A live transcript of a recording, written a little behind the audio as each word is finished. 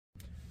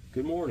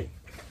Good morning.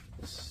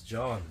 This is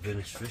John,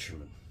 Vintage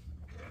Fisherman.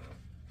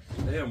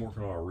 Today I'm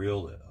working on a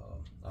reel that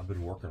I've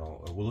been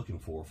looking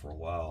for a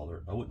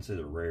while. I wouldn't say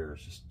they're rare.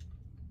 It's just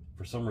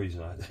for some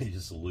reason they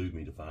just elude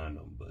me to find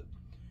them. But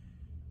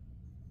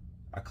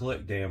I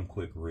collect damn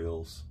quick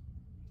reels,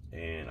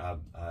 and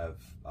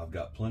I've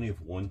got plenty of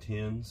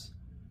 110s,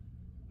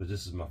 but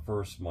this is my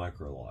first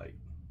Microlite.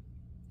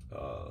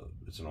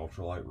 It's an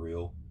ultralight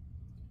reel.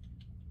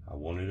 I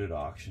won it at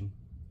auction.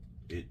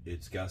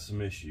 It's got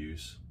some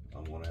issues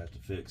I'm gonna have to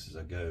fix as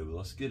I go, but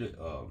let's get it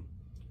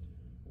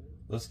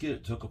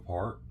took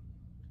apart.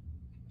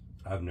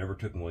 I've never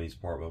taken one of these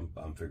apart,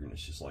 but I'm figuring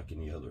it's just like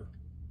any other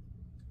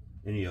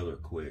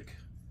quick.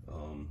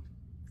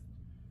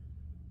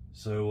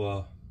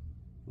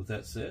 With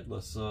that said,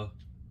 let's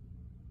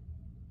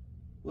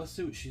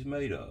see what she's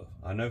made of.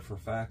 I know for a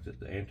fact that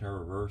the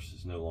anti-reverse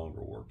is no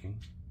longer working.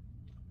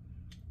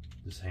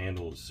 This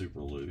handle is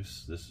super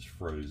loose. This is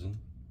frozen.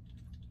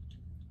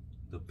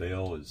 The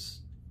bail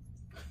is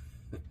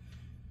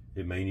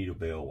it may need a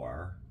bail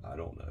wire. I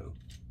don't know,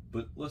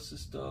 but let's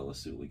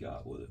see what we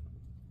got with it.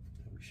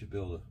 We should be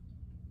able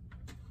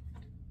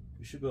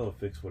to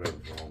fix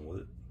whatever's wrong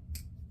with it.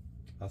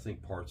 I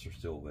think parts are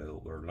still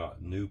available, or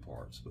not new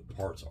parts, but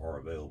parts are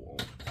available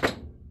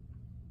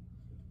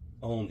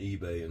on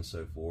eBay and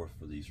so forth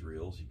for these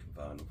reels. You can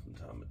find them from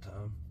time to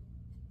time.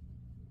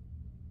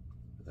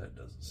 But that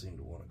doesn't seem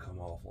to want to come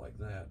off like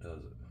that,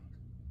 does it?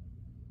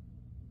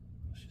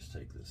 Let's just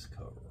take this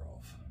cover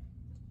off.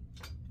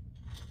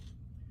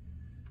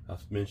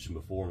 I've mentioned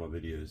before in my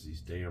videos,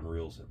 these damn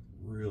reels have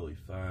really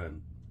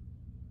fine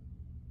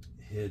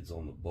heads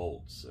on the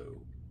bolts,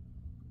 so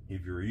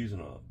if you're using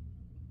a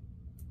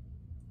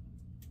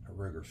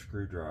regular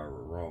screwdriver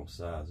wrong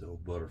size, it'll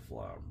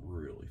butterfly them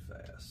really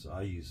fast. So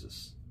I use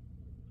this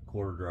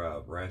quarter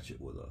drive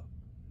ratchet with a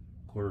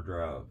quarter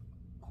drive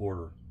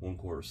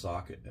 1/4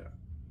 socket and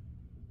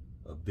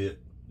a bit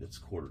that's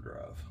quarter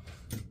drive.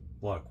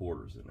 A lot of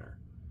quarters in there.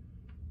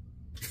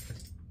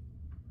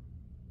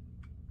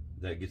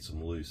 That gets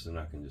them loose, and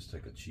I can just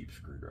take a cheap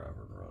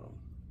screwdriver and run them.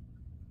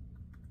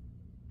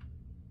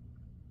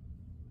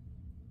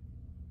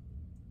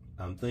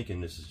 I'm thinking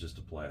this is just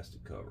a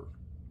plastic cover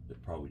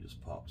that probably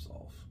just pops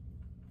off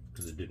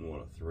because it didn't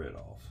want to thread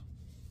off.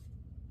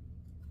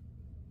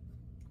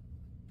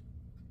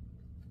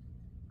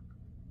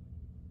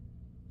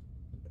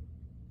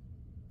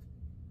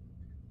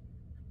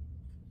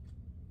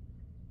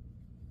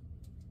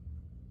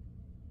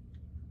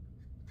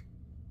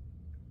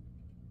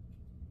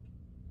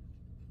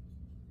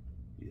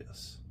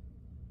 Yes.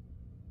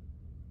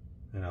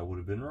 And I would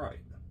have been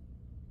right.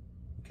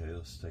 Okay,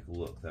 let's take a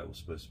look. That was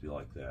supposed to be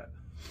like that.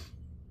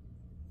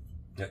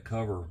 That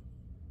cover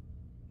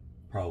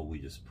probably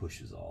just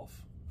pushes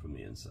off from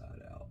the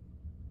inside out.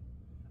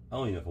 I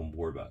don't even know if I'm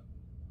worried about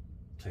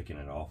taking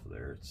it off of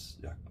there.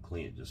 I can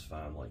clean it just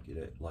fine like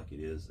it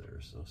is there.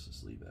 So let's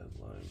just leave that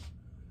alone.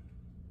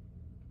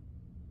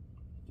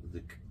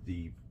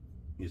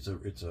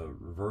 It's a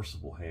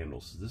reversible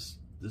handle. So this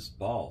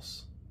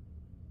boss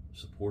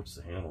supports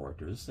the handle right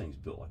there. This thing's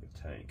built like a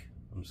tank.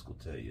 I'm just gonna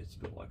tell you, it's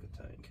built like a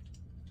tank.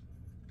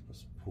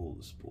 Let's pull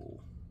the spool.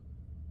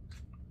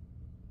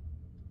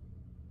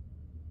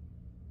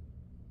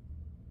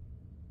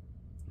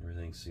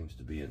 Everything seems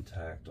to be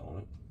intact on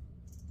it.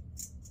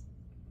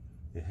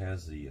 It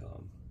has the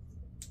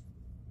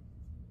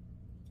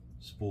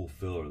spool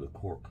filler, the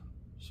cork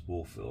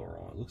spool filler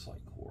on it. It looks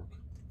like cork.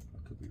 I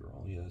could be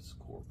wrong. Yeah, it's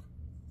cork,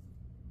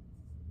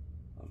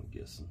 I'm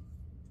guessing.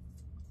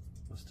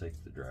 Let's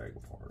take the drag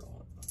apart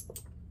on it.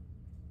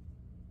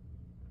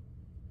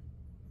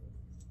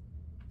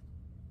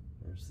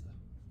 There's the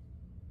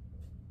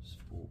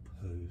spool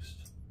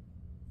post.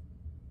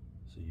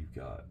 So you've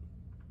got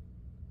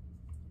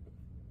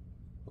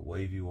a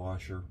wavy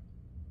washer.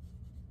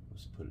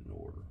 Let's put it in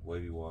order.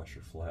 Wavy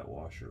washer, flat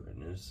washer,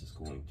 and this is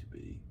going to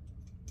be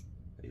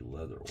a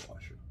leather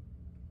washer.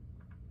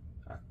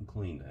 I can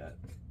clean that.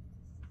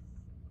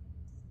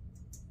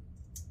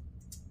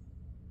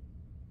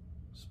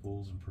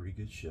 Spool's in pretty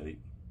good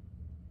shape.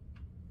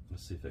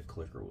 Let's see if that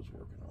clicker was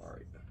working all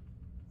right.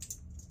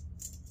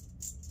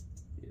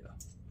 Yeah.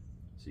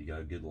 So you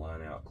got a good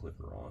line out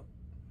clicker on.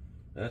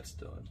 That's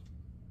done.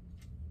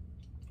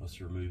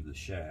 Let's remove the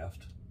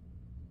shaft.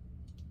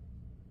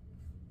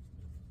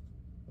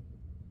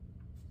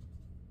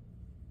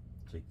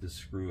 Take this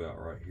screw out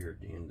right here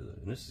at the end of it.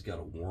 And this has got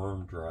a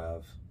worm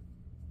drive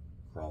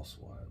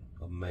crosswind.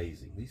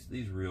 Amazing.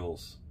 These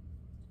reels,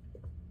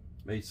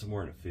 made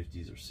somewhere in the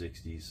 50s or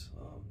 60s.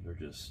 They're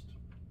just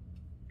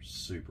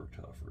super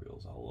tough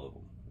reels. I love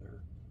them.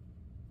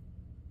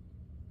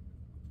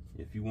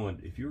 If you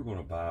were going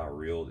to buy a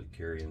reel to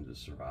carry into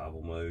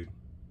survival mode,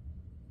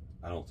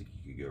 I don't think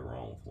you could go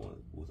wrong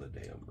with a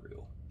damn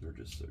reel. They're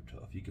just so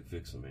tough. You could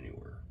fix them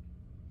anywhere.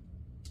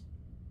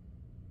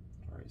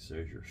 All right, so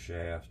there's your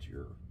shaft,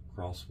 your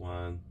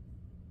crosswind.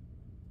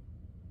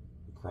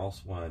 The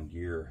crosswind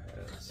gear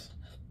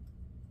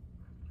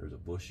there's a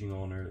bushing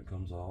on there that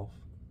comes off.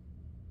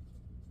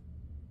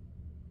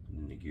 And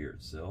then the gear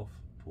itself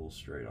pulls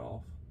straight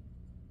off.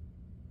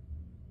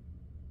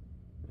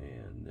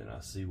 and then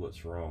I see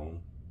what's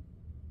wrong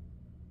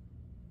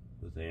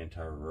with the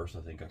anti-reverse.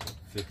 I think I can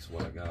fix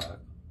what I got.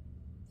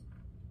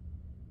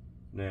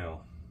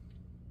 Now,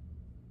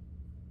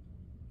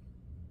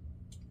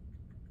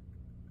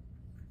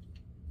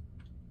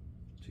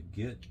 to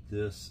get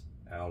this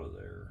out of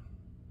there,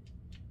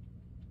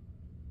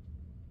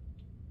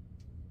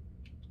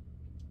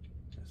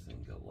 this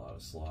thing got a lot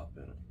of slop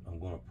in it. I'm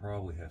going to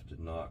probably have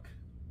to knock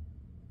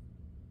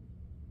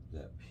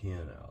that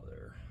pin out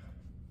there.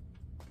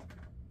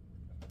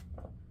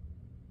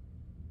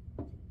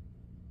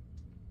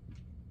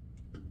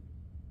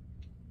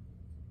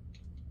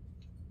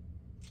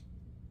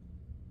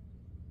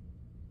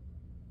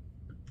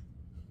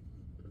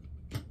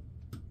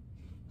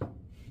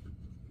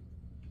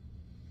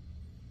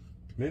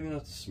 Maybe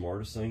not the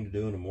smartest thing to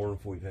do in the morning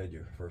before you've had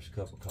your first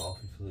cup of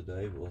coffee for the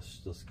day, but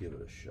let's give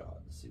it a shot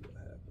and see what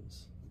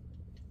happens.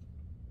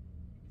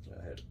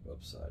 I had it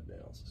upside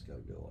down, so it's got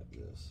to go like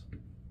this.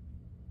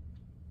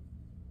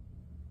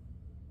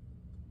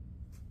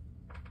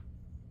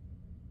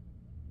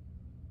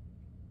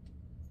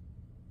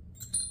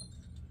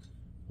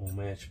 I'll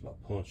match my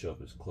punch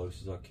up as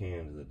close as I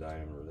can to the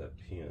diameter of that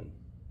pin.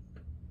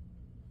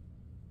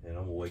 And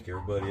I'm gonna wake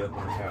everybody up in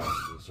the house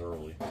this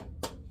early.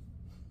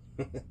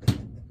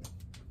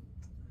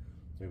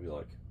 They'll be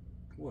like,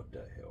 what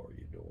the hell are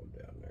you doing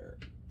down there?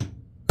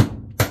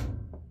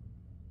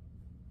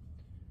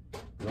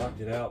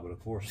 Knocked it out, but of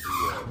course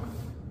the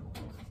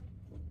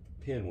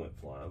pin went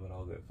flying, but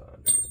I'll go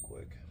find it real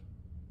quick.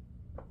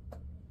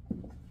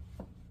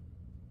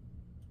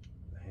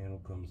 The handle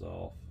comes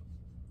off.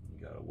 You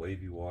got a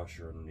wavy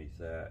washer underneath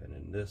that, and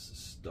then this is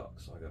stuck,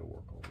 so I got to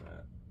work on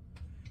that.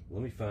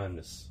 Let me find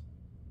this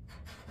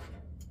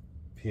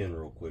pin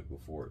real quick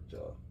before it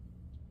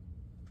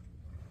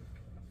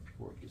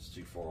gets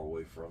too far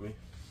away from me.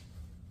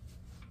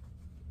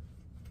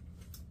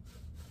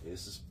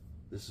 This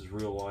is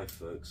real life,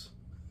 folks.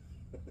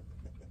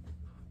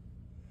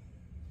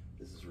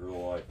 This is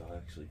real life. I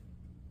actually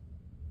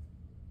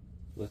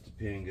let the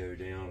pin go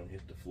down and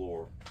hit the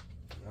floor.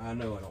 I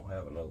know I don't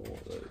have another one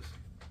of those.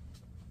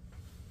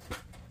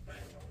 Hang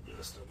on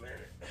just a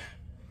minute.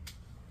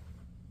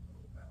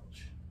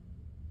 Ouch.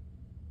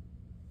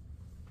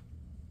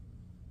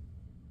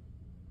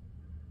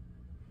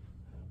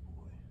 Oh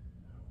boy,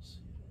 I don't see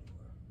it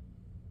anywhere.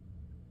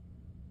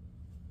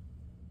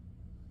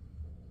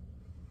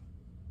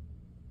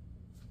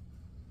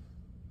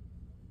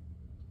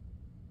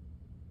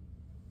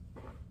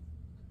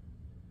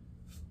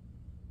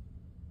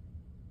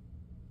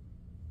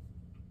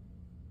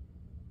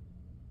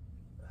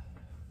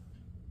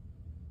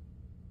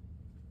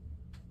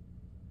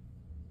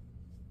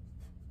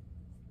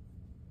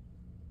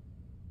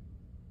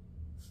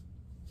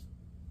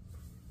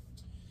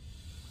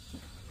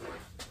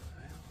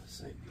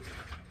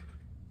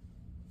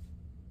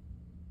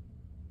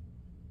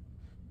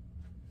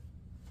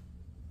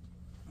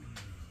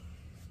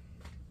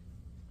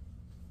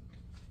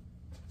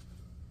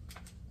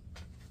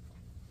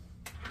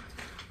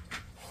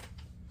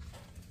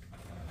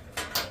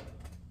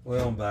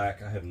 Well, I'm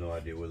back. I have no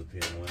idea where the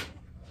pin went.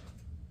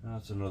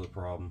 That's another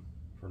problem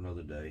for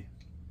another day.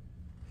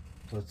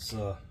 Let's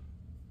do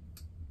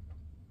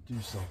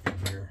something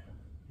here.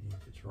 See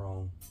if it's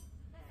wrong.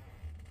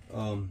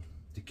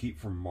 To keep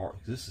from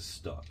this is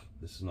stuck.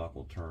 This is not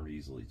going to turn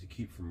easily. To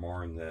keep from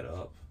marring that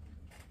up,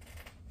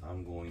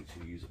 I'm going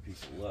to use a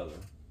piece of leather.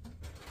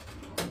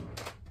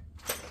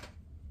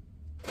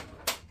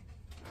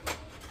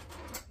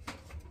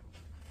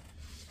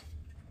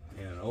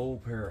 And an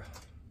old pair of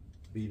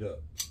beat up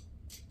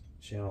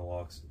channel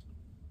locks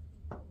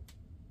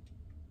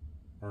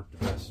aren't the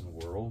best in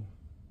the world,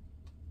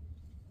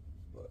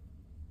 but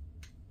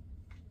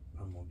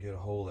I'm gonna get a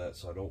hold of that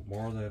so I don't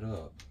mar that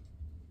up.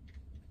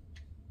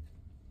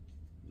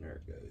 And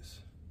there it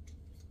goes.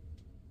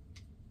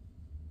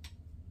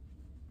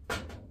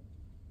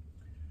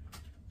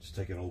 Just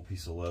take an old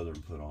piece of leather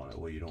and put on it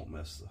where you don't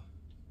mess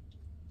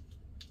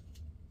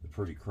the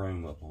pretty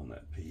chrome up on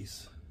that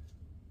piece.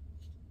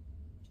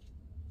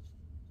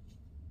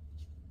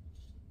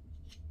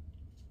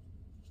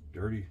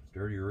 Dirty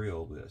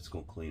reel, but it's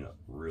going to clean up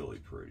really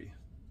pretty.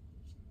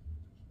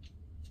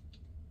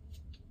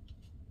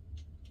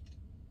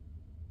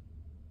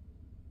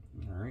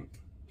 Alright,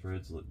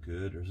 threads look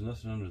good. There's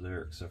nothing under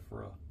there except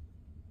for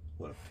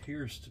what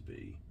appears to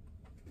be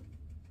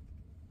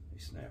a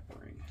snap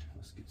ring.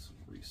 Let's get some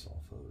grease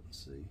off of it and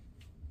see.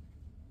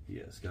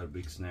 Yeah, it's got a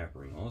big snap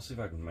ring on. Let's see if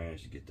I can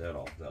manage to get that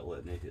off without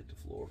letting it hit the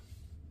floor.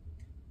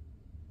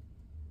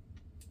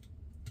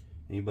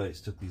 Anybody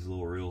that's took these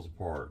little reels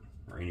apart,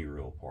 or any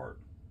reel apart,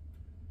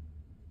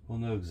 will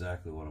know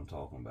exactly what I'm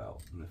talking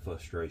about, and the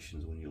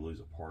frustrations when you lose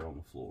a part on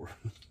the floor.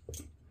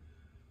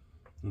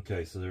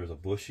 Okay, so there's a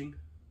bushing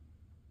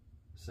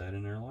set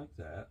in there like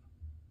that.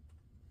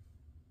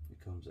 It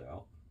comes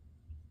out,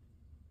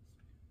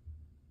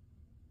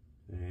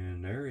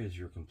 and there is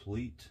your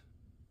complete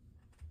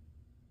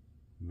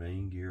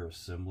main gear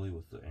assembly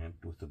with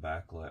the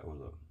backlight or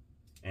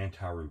the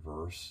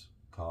anti-reverse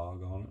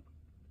cog on it.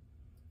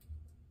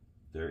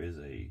 there is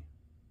a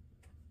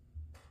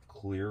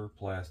clear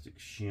plastic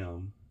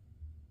shim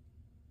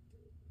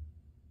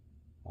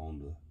on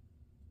the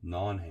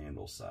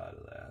non-handle side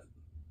of that.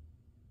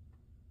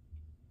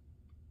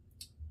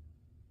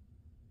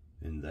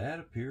 And that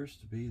appears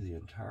to be the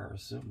entire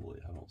assembly.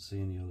 I don't see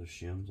any other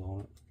shims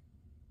on it.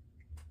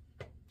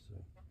 So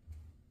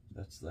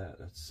that's that.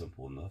 That's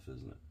simple enough,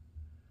 isn't it?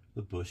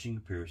 The bushing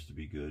appears to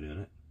be good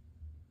in it.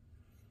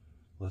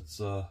 Let's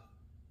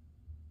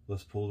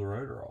pull the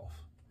rotor off.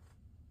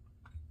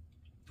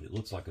 It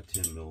looks like a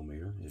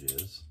 10mm. It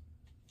is.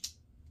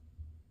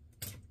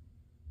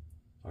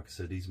 Like I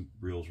said, these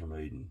reels were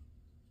made in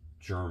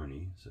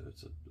Germany, so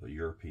it's a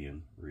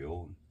European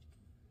reel.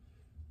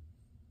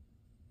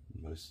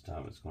 Most of the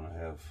time it's going to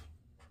have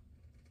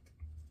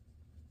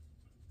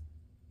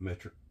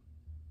metric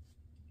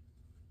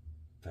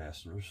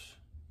fasteners.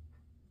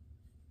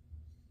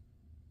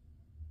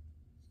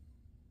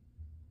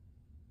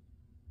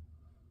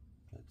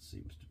 That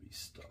seems to be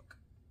stuck.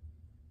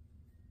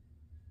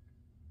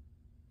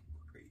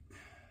 Great.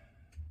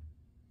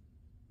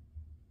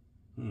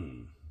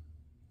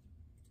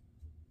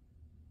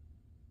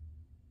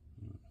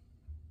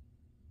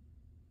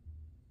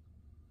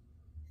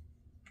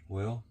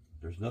 Well,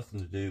 there's nothing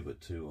to do but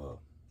to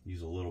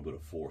use a little bit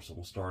of force. I'm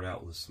going to start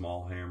out with a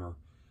small hammer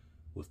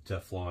with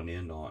Teflon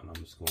end on it, and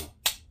I'm just going to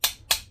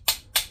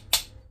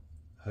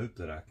hope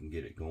that I can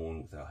get it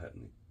going without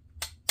having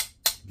to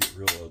get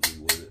real ugly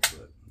with it,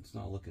 but it's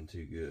not looking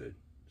too good.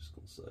 Just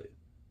going to say it.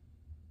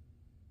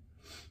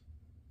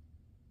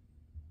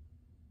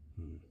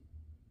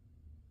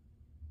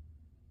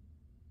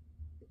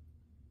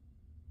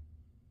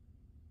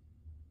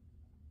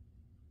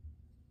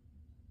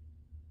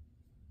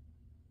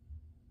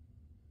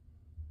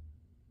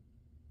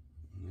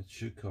 It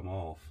should come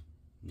off.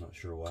 I'm not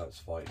sure why it's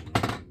fighting.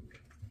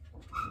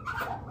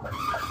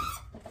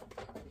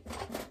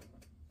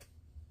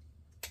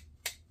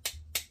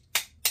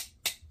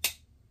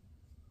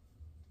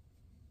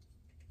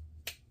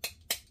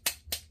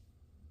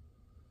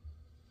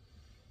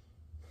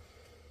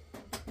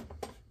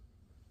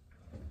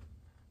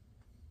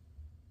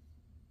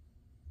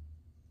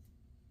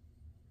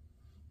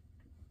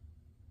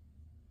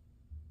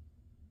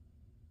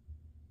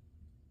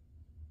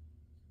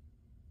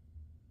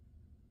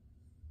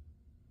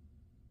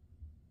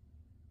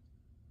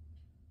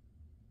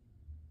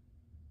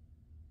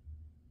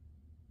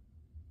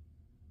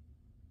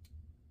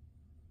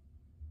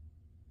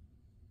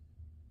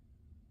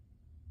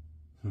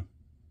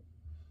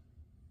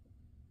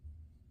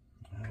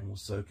 We'll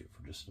soak it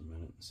for just a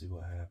minute and see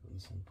what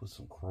happens. I'll put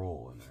some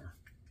Kroll in there.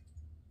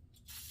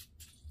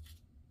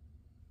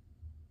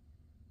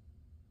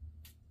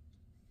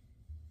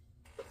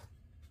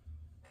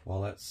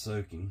 While that's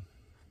soaking,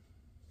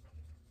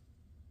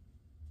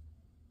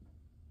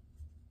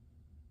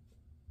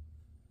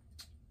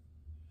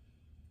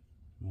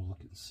 we'll look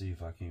and see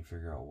if I can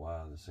figure out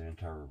why this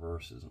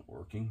anti-reverse isn't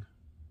working.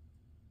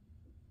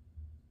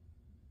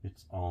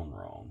 It's on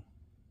wrong.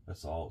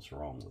 That's all that's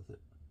wrong with it.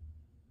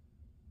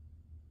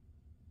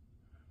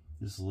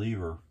 This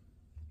lever,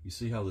 you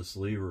see how this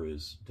lever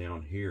is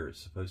down here?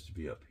 It's supposed to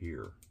be up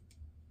here.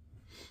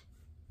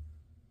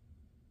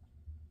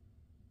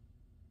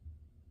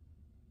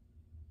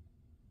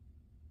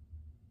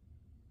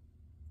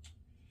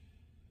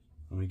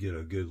 Let me get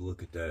a good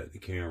look at that at the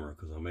camera,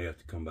 because I may have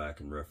to come back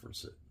and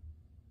reference it.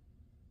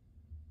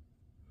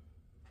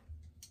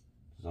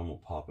 Because I'm going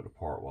to pop it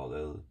apart while the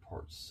other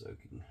part's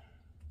soaking.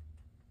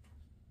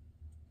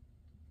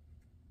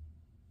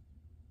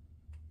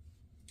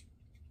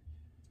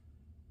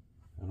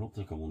 I don't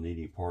think I'm going to need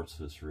any parts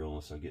for this reel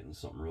unless I get into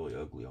something really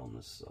ugly on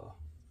this,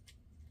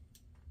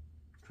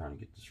 trying to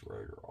get this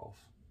rotor off.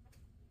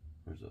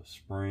 There's a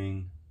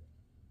spring.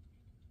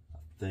 I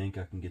think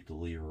I can get the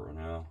lever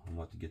now. I'm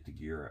about to get the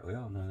gear out.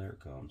 Well, no, there it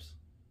comes.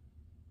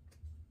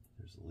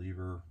 There's the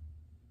lever.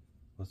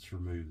 Let's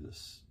remove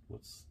this.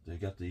 They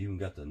even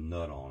got the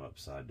nut on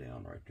upside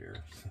down right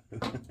there.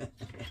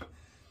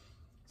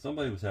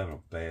 Somebody was having a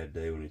bad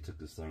day when he took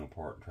this thing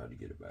apart and tried to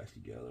get it back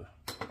together.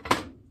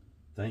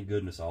 Thank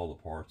goodness all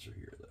the parts are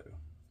here, though.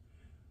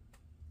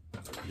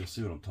 You'll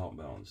see what I'm talking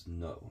about on this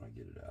nut when I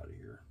get it out of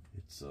here.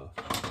 It's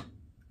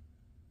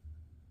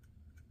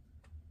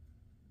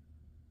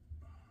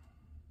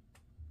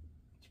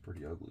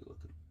pretty ugly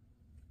looking.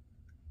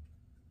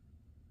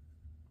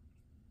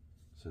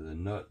 So the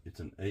nut,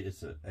 it's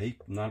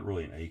not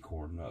really an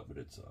acorn nut, but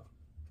it's a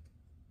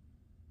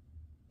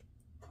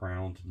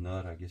crowned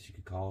nut, I guess you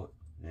could call it,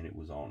 and it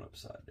was on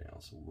upside down.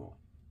 So we're going to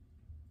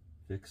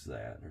fix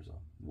that. There's a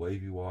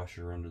wavy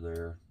washer under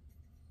there.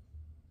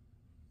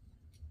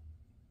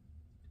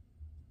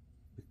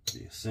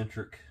 The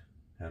eccentric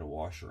had a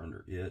washer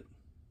under it.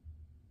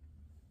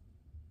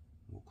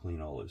 We'll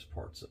clean all those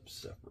parts up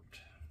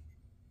separate.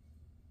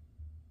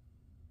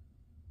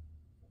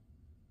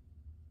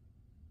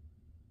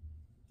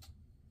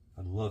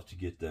 I'd love to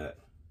get that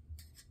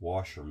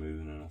washer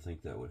moving, and I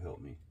think that would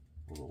help me.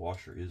 Well, the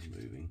washer is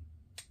moving,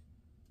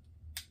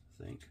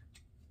 I think.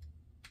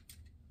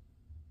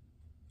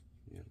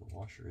 Yeah, the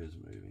washer is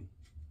moving.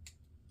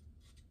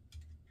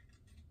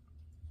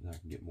 And I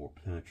can get more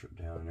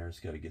penetrant down in there. It's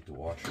got to get the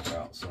washer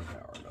out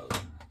somehow or another.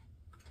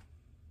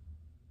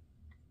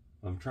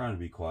 I'm trying to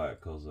be quiet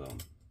because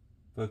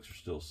folks are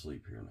still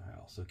asleep here in the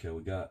house. Okay,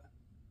 we got,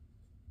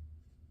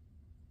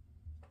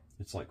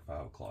 it's like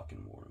 5 o'clock in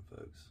the morning,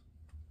 folks.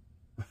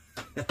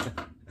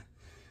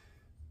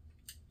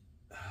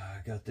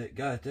 I got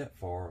that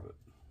far, but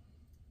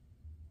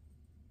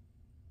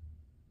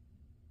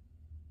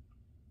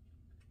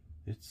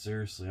it's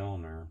seriously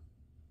on there.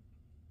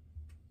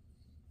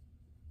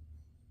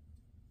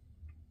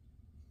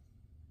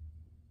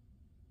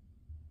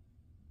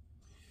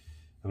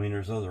 I mean,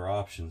 there's other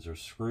options.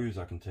 There's screws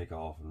I can take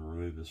off and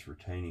remove this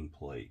retaining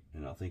plate,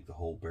 and I think the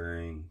whole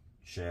bearing,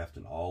 shaft,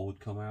 and all would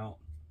come out.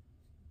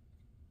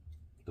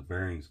 The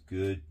bearing's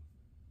good,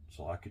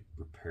 so I could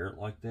repair it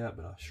like that,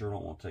 but I sure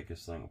don't want to take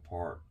this thing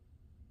apart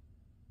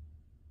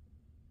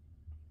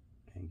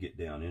and get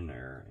down in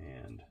there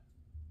and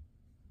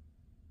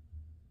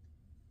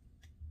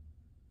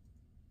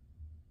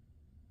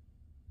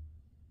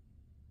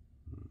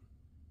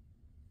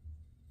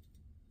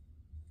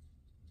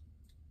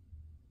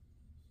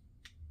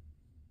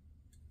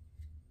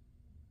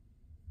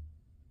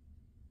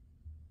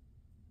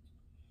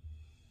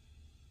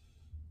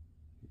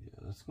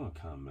that's going to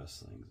kind of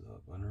mess things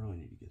up. I really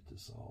need to get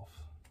this off.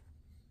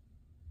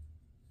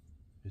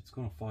 It's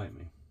going to fight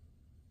me.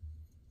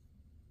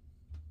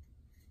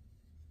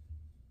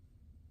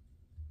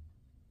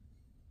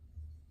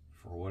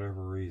 For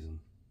whatever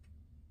reason.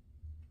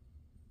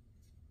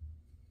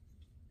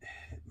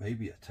 It may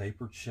be a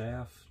tapered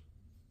shaft.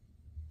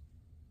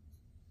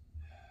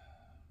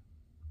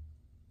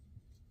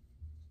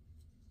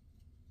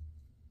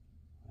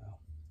 Well,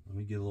 let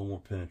me get a little more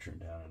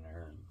penetrant down in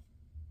there and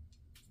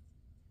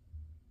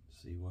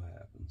see what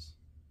happens.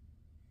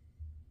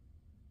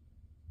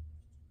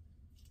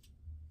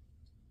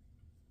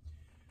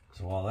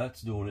 So while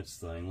that's doing its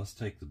thing, let's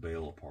take the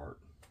bale apart.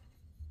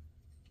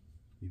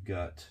 You've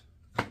got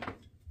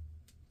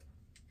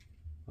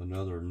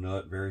another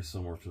nut very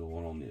similar to the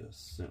one on the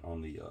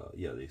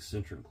the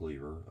eccentric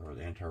lever, or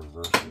the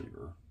anti-reverse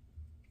lever.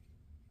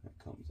 That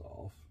comes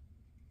off.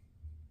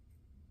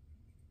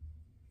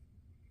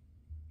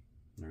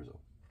 There's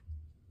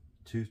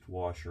a toothed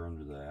washer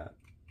under that.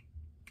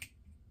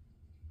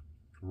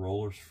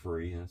 Roller's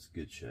free, and it's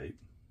good shape.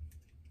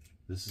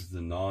 This is the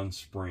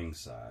non-spring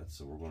side,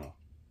 so we're going to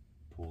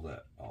pull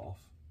that off.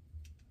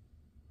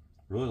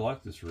 Really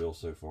like this reel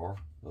so far.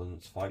 Other than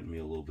it's fighting me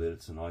a little bit,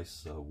 it's a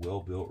nice,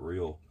 well-built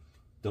reel.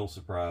 Don't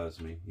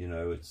surprise me. You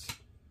know, it's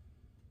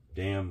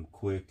damn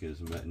quick, is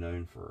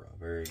known for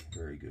very,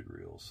 very good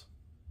reels.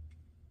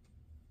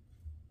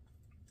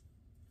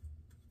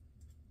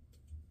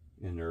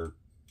 And they're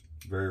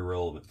very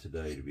relevant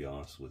today, to be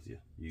honest with you.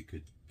 You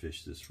could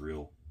fish this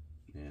reel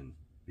and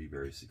be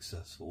very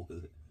successful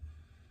with it.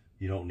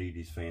 You don't need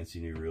these fancy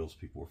new reels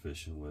people are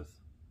fishing with.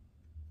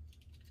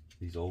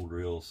 These old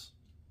reels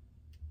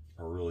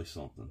are really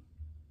something.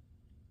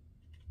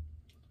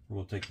 We're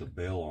going to take the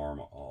bail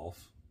arm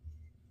off.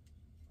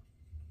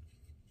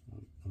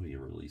 Let me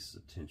release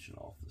the tension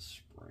off the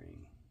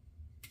spring.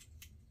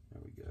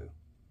 There we go.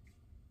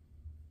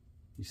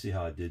 You see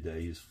how I did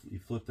that? You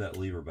flip that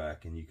lever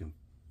back, and you can,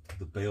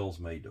 the bail's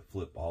made to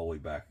flip all the way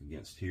back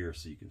against here,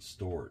 so you can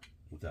store it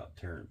without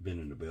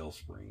bending the bail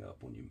spring up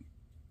when you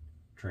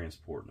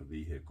transporting a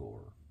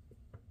vehicle or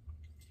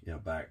in a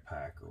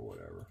backpack or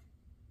whatever.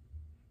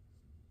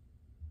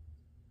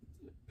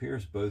 It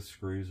appears both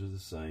screws are the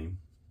same.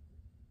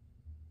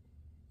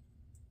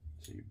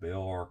 So your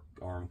bail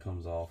arm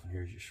comes off, and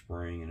here's your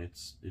spring, and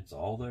it's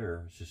all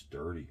there. It's just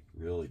dirty,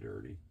 really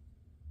dirty.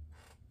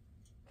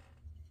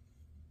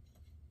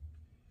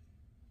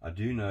 I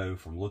do know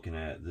from looking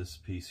at it, this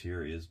piece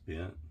here is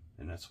bent,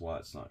 and that's why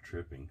it's not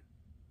tripping.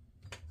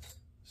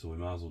 So we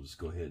might as well just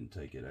go ahead and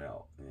take it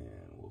out,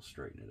 and we'll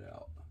straighten it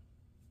out.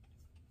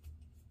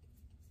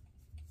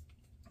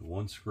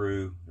 One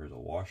screw, there's a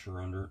washer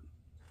under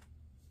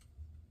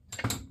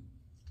it.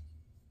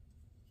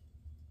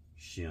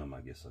 Shim,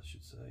 I guess I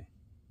should say.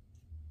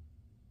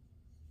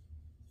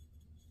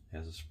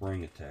 Has a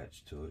spring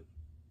attached to it.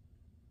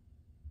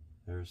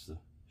 There's the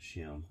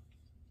shim.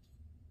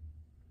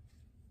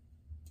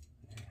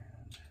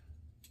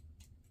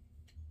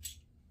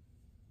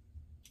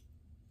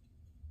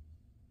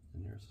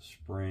 And there's a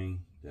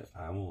spring that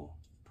I will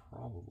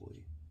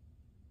probably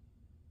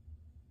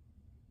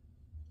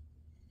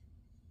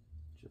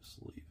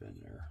just leave in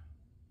there.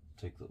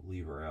 Take the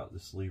lever out.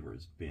 This lever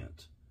is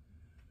bent.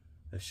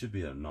 That should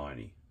be a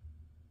 90,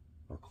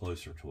 or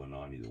closer to a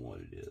 90 than what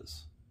it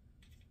is.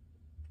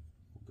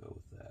 We'll go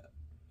with that.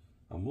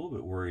 I'm a little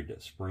bit worried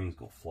that spring's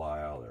gonna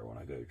fly out of there when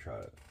I go try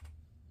to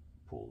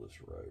pull this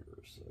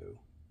rotor, so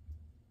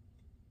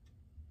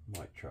I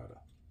might try to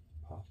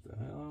pop that.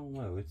 I don't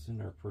know, it's in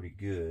there pretty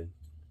good.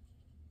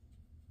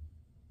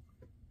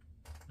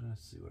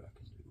 Let's see what I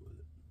can do with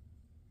it.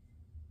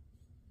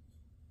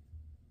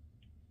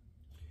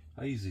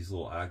 I use these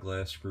little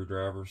eyeglass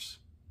screwdrivers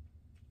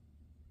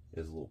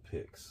as little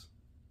picks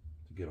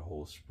to get a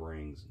hold of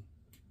springs and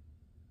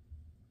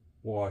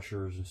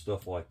washers and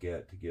stuff like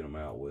that to get them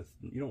out with.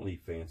 You don't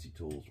need fancy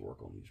tools to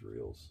work on these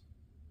reels.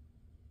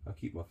 I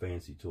keep my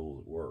fancy tools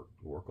at work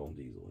to work on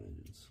diesel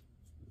engines.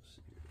 Let's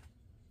see here.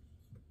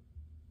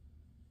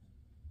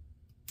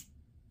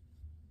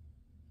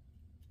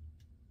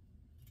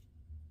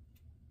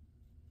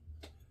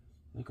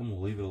 I think I'm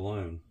gonna leave it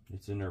alone.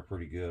 It's in there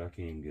pretty good. I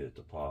can't even get it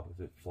to pop. If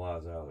it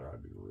flies out of there,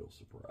 I'd be real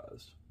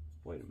surprised.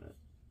 Wait a minute.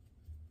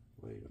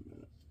 Wait a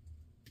minute.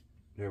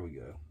 There we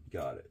go.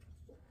 Got it.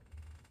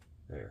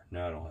 There.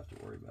 Now I don't have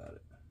to worry about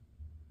it.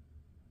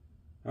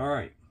 All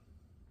right.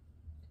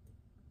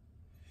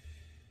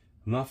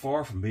 I'm not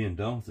far from being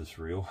done with this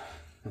reel.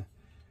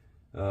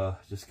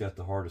 Just got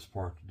the hardest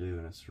part to do,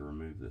 and it's to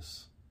remove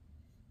this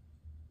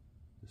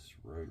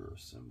rotor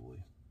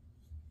assembly.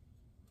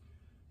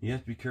 You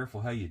have to be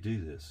careful how you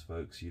do this,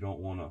 folks. You don't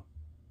want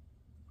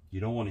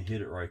to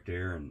hit it right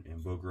there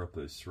and booger up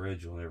those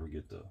threads. You'll never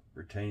get the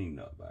retaining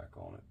nut back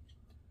on it.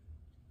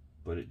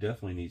 But it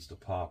definitely needs to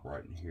pop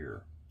right in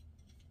here.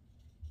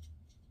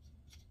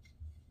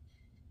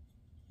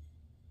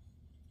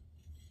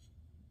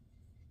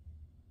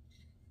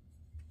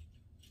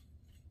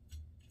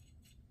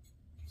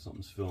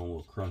 Something's feeling a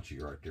little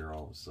crunchy right there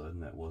all of a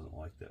sudden. That wasn't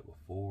like that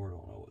before. I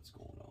don't know what's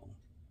going on.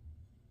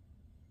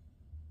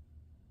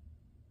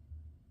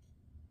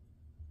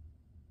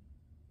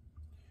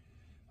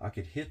 I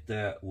could hit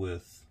that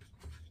with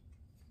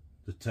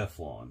the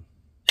Teflon.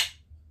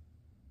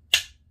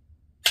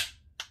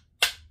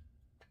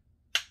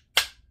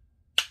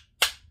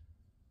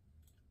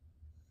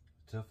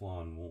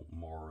 Teflon won't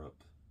mar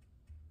up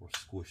or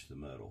squish the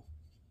metal.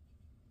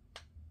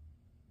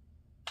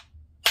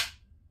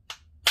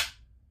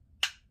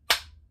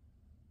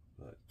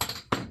 But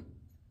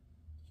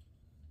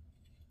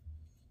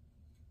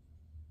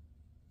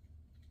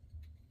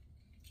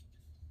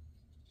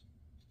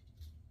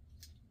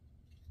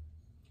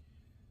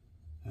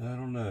I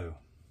don't know.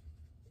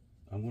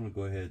 I'm going to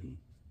go ahead and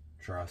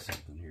try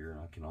something here, and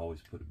I can always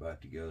put it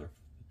back together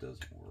if it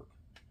doesn't work.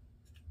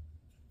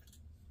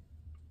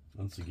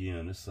 Once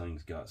again, this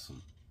thing's got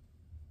some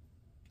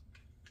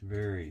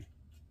very,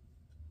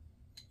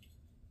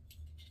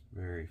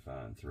 very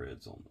fine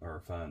threads on,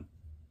 or fine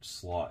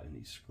slot in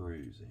these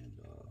screws, and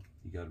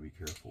you got to be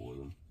careful with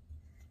them.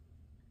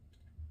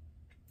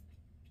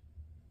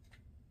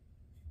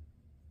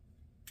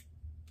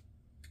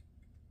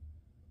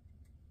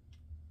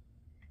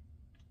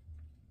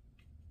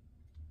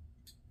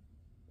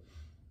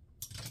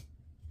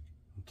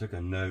 I took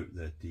a note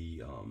that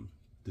the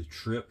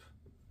trip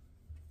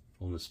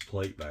on this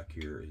plate back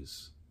here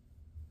is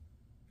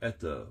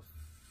at the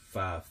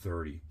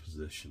 530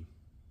 position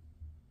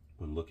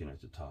when looking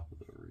at the top of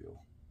the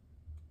reel.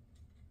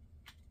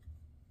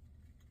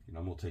 And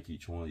I'm going to take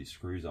each one of these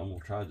screws. I'm going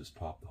to try to just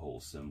pop the whole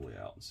assembly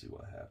out and see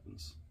what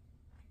happens.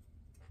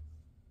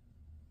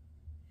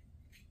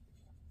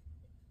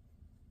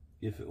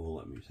 If it will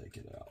let me take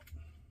it out.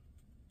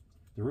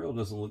 The reel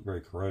doesn't look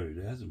very corroded.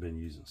 It hasn't been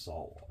using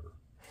salt water.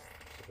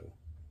 So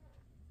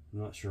I'm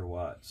not sure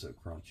why it's so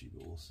crunchy,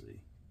 but we'll see.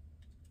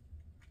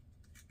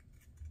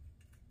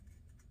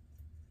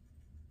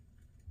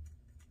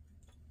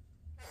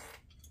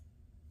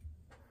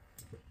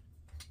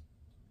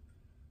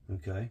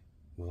 Okay,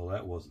 well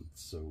that wasn't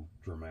so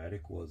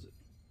dramatic, was it?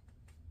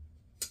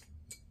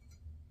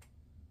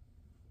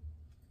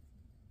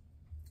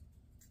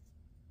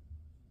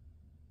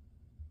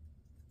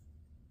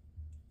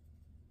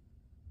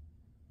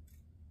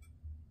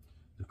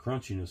 The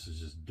crunchiness is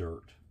just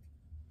dirt.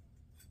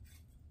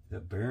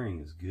 That bearing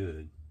is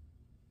good.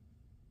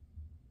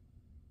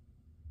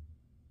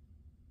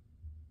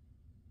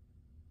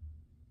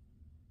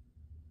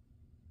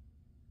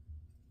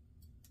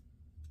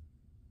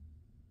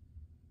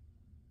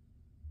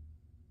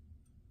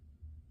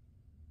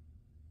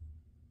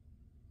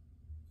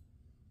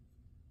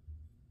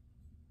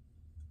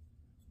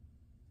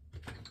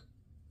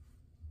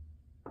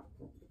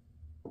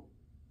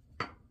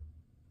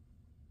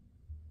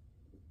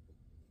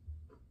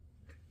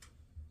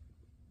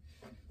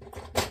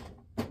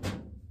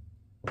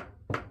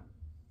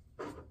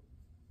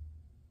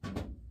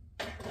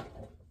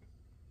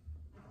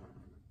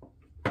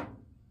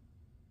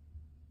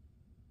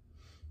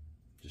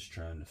 Just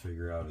trying to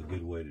figure out a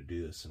good way to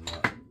do this and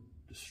not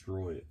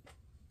destroy it.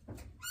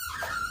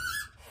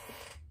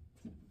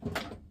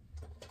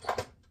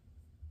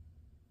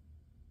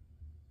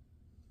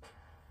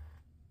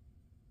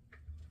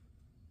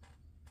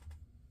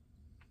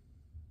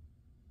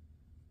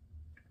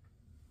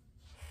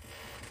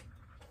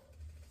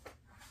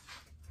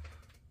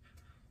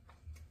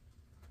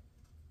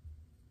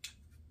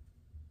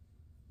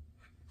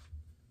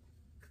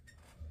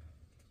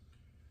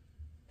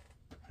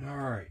 All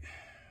right.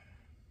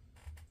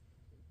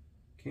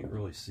 Can't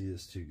really see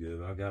this too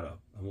good. I'm gonna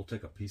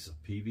take a piece of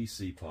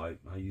PVC pipe.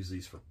 I use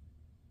these for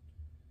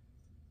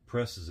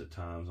presses at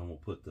times. I'm gonna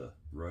put the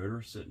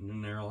rotor sitting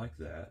in there like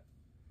that.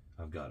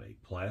 I've got a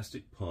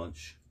plastic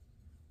punch,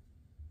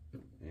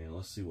 and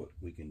let's see what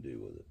we can do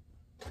with it.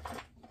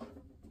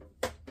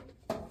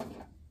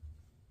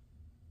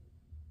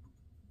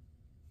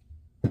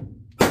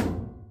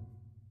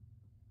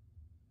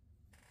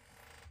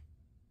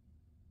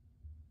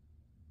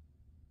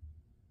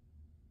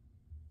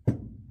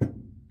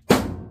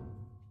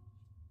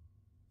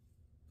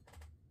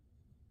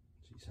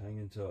 He's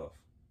hanging tough.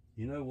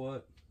 You know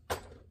what?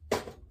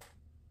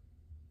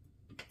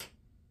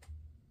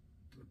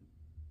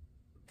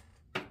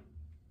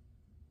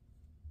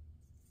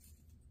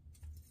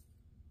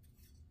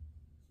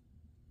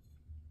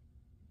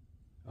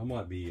 I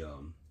might be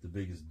the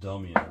biggest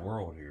dummy in the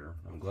world here.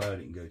 I'm glad I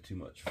didn't go too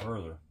much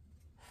further.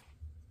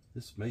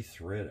 This may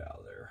thread out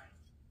of there.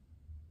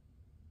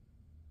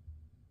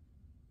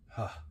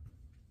 Ha!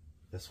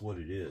 That's what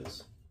it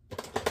is.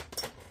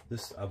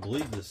 This, I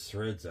believe this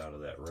threads out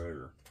of that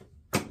rotor.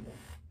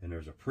 And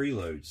there's a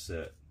preload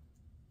set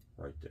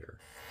right there.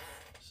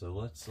 So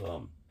let's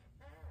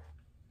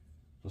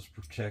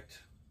protect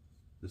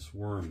this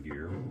worm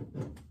gear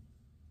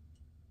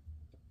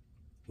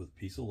with a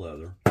piece of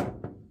leather.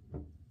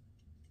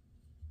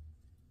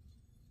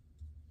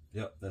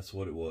 Yep, that's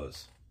what it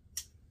was.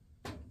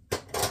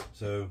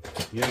 So,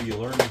 you know, you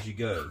learn as you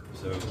go.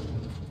 So,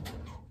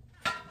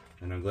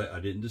 and I'm glad I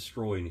didn't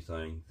destroy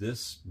anything.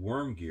 This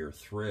worm gear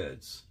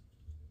threads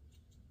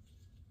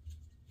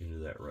into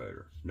that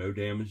rotor. No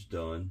damage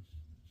done.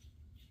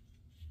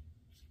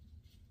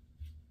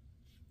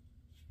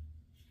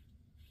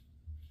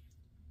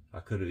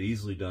 I could have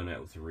easily done that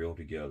with the reel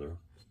together.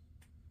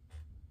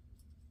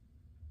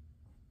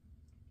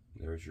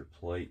 There's your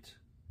plate.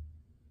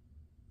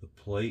 The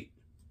plate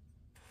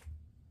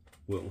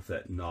went with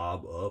that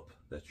knob up.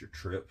 That's your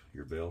trip,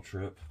 your bell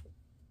trip.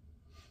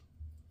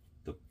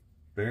 The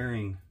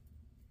bearing,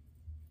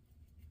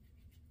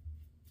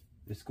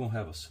 it's going to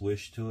have a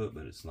swish to it,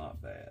 but it's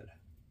not bad.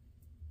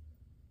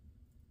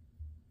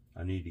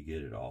 I need to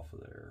get it off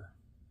of there,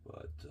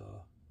 but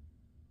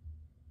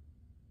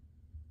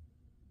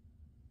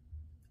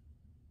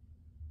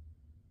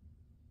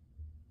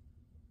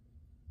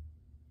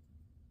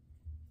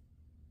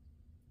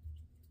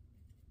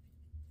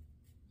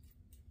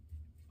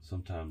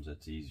sometimes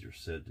that's easier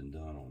said than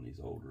done on these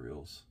old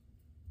reels.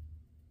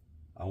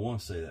 I want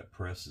to say that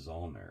press is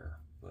on there,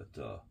 but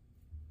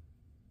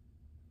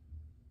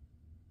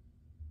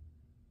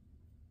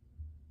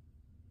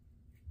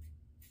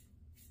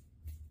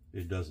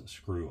it doesn't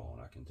screw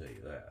on, I can tell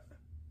you that.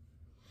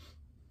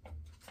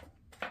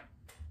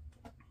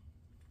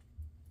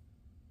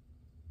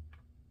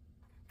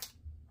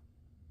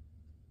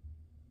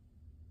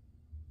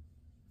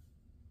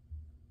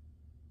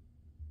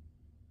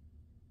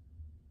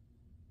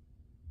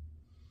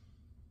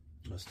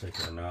 Let's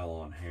take our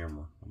nylon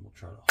hammer and we'll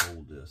try to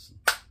hold this.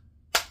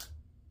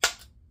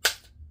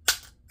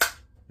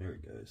 There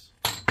it goes.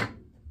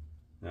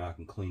 Now I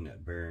can clean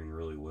that bearing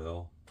really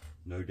well.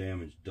 No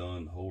damage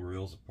done, the whole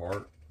reel's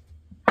apart.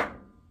 Let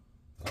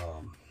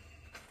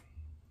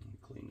me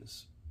clean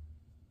this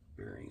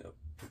bearing up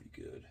pretty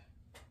good.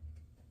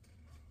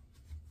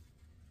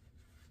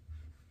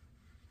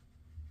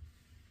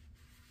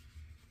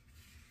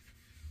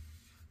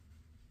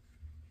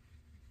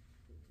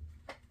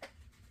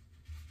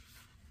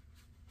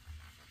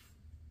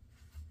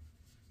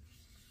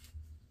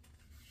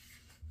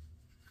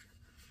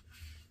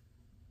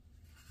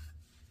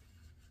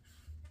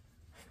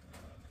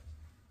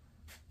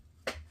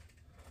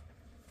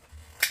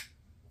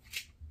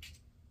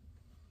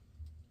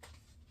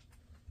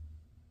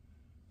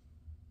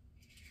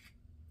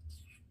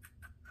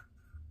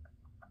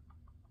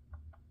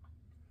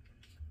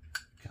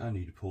 I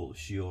need to pull the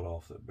shield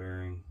off that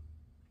bearing.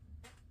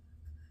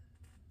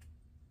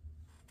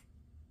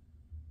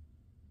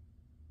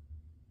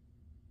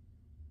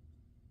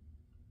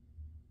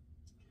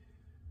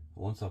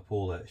 Once I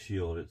pull that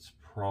shield, it's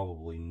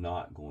probably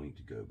not going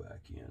to go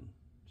back in,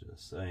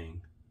 just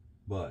saying.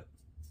 But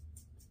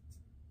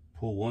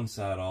pull one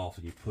side off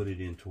and you put it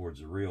in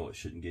towards the reel, it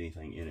shouldn't get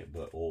anything in it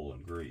but oil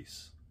and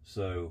grease.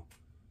 So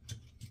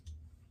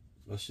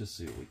let's just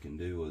see what we can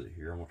do with it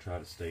here. I'm gonna try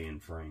to stay in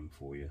frame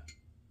for you.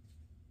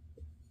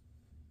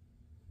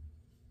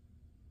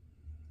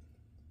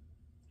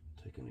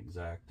 Take an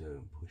X-Acto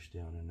and push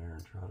down in there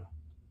and try to.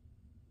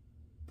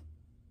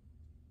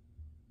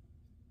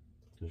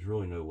 There's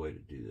really no way to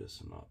do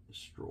this and not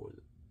destroy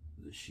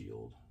the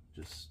shield.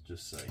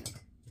 Just saying.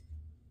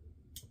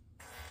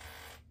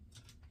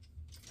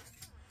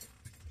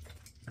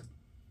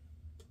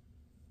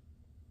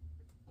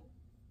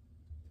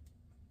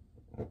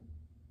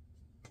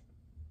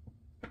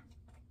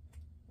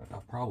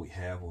 I'll probably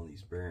have one of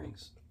these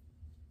bearings,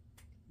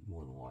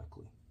 more than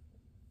likely.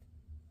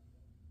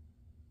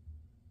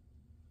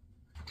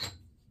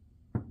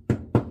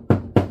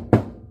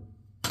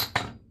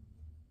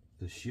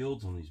 The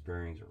shields on these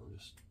bearings are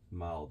just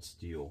mild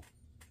steel.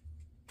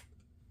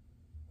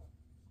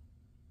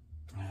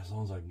 As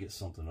long as I can get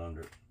something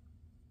under it,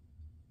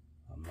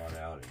 I'm not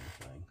out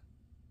anything.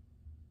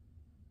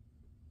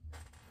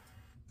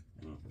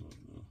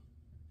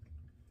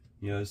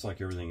 You know, it's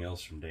like everything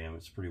else from Dam.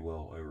 It's pretty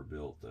well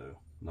overbuilt, though.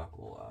 Not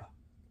gonna lie.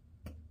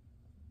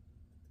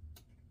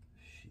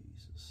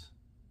 Jesus.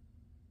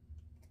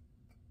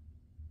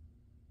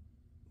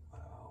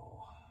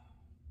 Wow.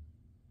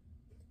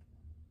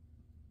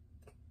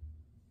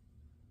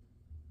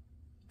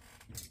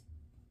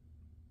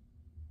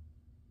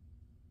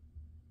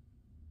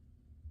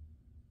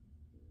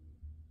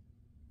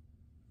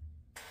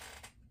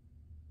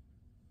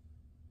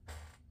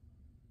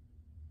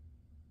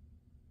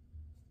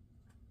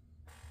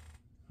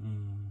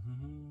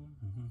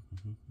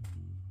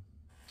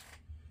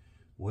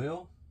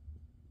 Well,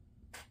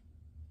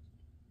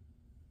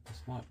 this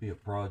might be a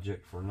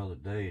project for another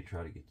day to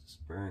try to get this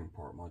bearing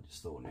part. Might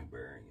just throw a new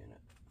bearing in it.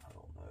 I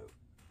don't know.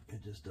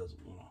 It just doesn't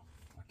want to.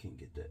 I can't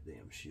get that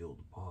damn shield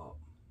to pop.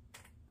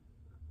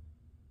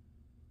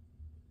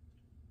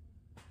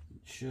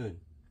 It should.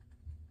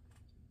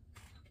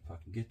 If I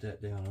can get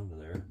that down under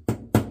there.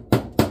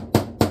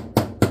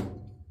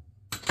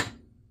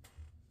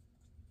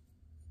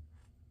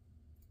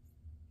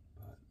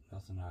 But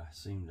nothing I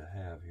seem to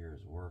have here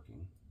is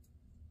working.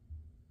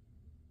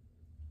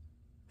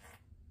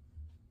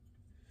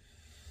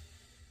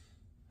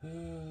 Yeah.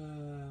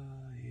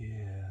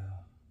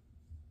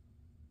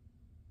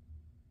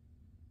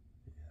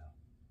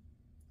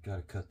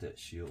 Gotta cut that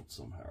shield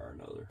somehow or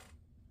another.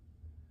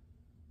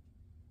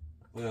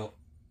 Well,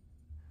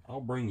 I'll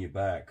bring you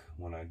back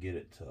when I get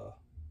it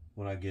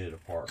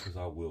apart, because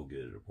I will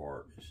get it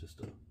apart. It's just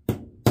it's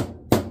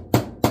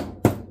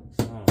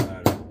not a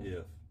matter of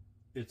if,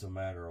 it's a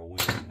matter of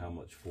when and how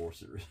much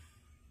force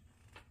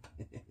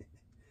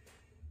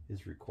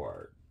is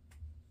required.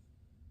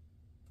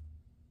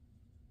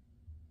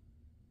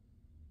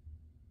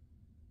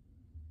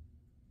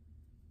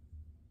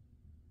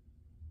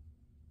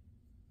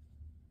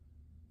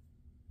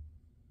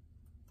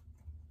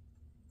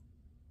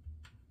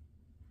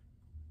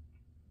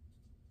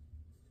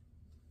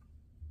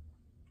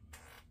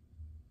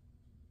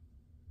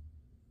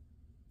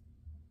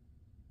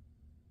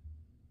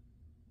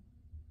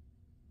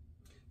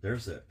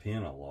 There's that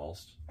pin I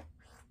lost.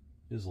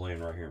 It's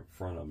laying right here in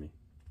front of me.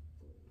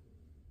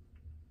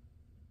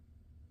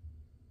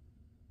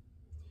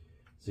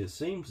 See, it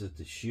seems that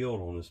the shield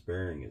on this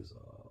bearing is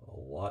a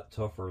lot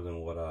tougher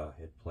than what I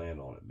had planned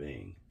on it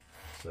being.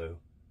 So,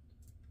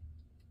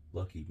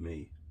 lucky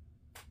me.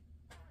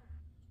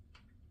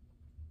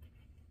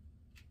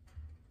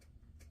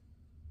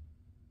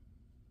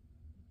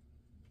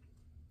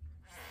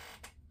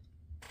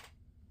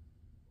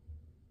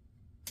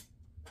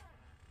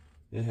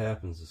 It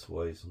happens this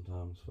way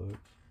sometimes, folks.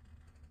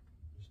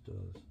 It just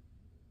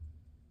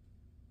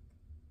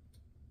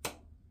does.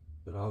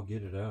 But I'll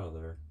get it out of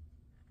there.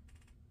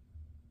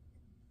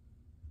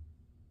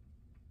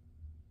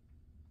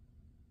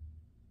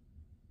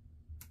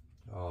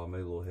 Oh, I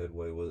made a little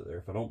headway with it there.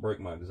 If I don't break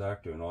my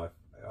X-Acto knife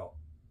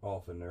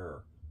off in there,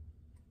 or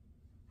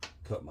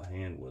cut my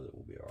hand with it,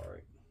 we'll be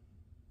alright.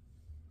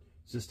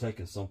 It's just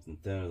taking something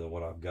thinner than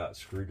what I've got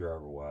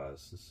screwdriver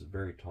wise. This is a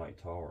very tight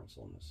tolerance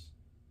on this.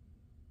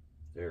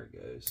 There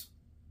it goes.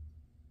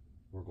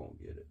 We're going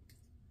to get it.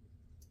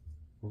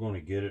 We're going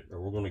to get it, or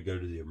we're going to go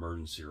to the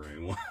emergency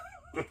room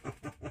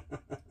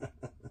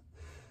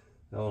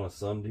on a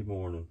Sunday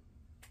morning.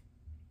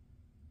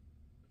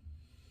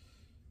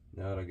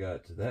 Now that I got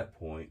it to that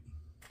point,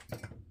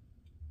 let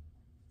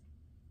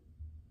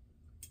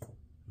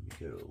me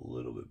get a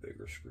little bit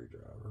bigger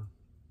screwdriver.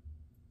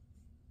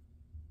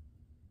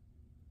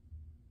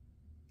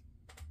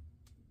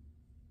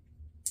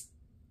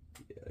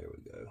 Yeah, there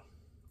we go.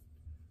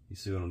 You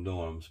see what I'm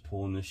doing? I'm just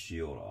pulling this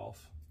shield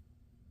off.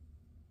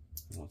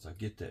 And once I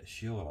get that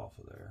shield off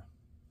of there,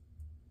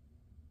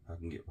 I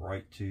can get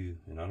right to,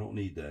 and I don't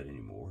need that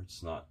anymore.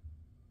 It's not,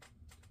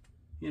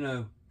 you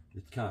know,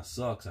 it kind of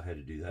sucks I had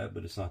to do that,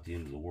 but it's not the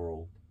end of the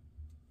world.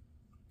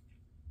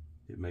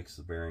 It makes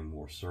the bearing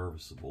more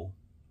serviceable.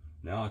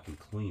 Now I can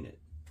clean it.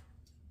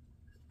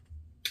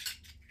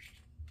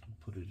 I'll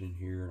put it in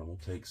here, and I'm going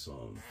to take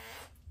some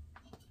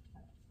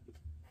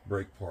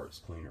brake parts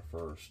cleaner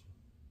first.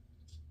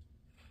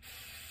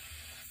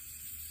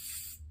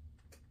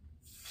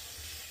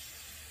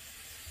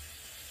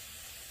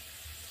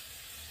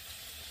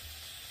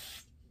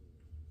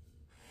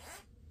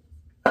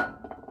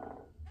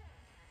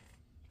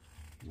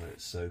 Let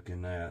it soak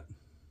in that.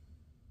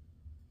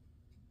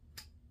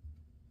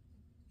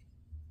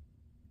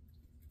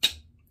 Oh,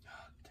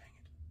 dang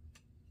it.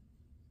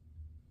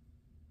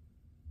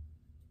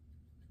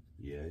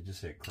 Yeah, it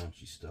just had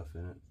crunchy stuff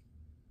in it.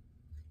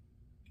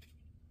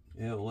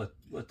 Yeah,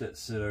 let that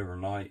sit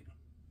overnight,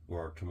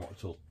 or tomorrow,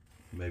 till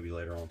maybe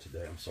later on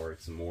today. I'm sorry,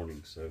 it's the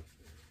morning, so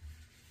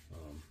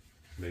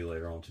maybe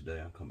later on today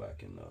I'll come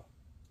back and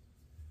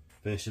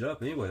finish it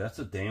up. Anyway, that's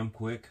a damn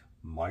quick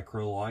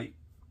Microlite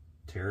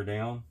tear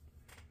down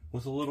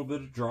with a little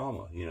bit of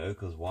drama, you know,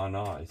 because why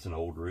not? It's an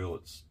old reel.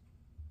 It's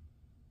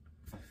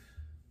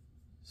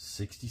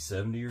 60,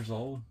 70 years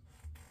old.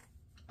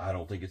 I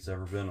don't think it's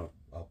ever been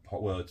a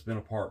part. Well, it's been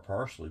a part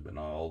partially, but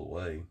not all the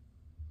way.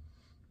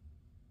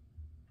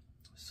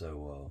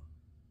 So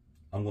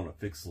I'm going to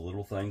fix the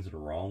little things that are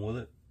wrong with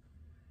it.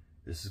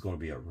 This is going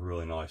to be a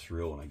really nice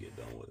reel when I get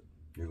done with it.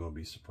 You're going to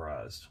be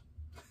surprised.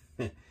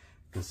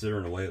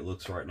 Considering the way it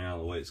looks right now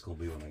and the way it's going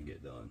to be when I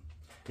get done.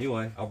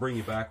 Anyway, I'll bring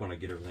you back when I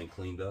get everything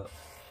cleaned up.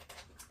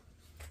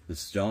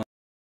 This is John.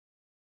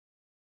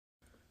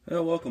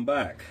 Well, welcome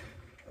back.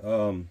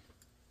 I'm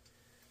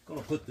going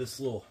to put this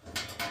little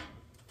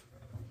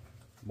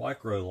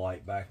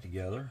Microlite back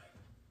together.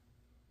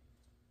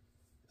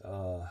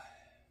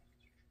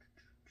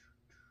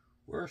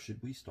 Where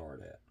should we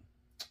start at?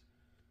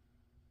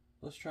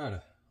 Let's try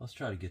to, let's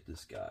try to get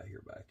this guy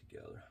here back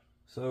together.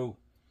 So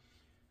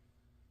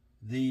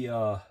the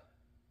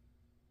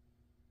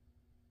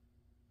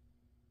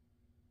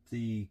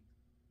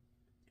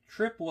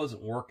trip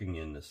wasn't working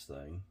in this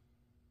thing.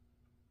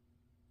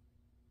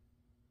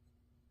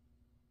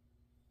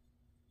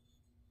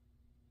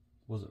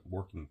 Wasn't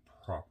working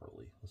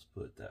properly, let's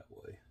put it that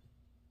way.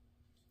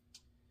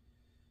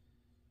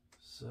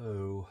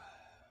 So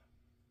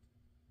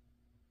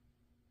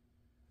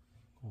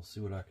we'll see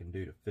what I can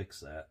do to fix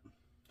that.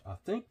 I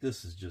think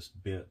this is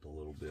just bent a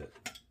little bit.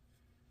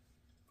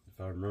 If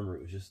I remember,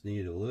 it just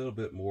needed a little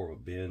bit more of a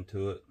bend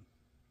to it.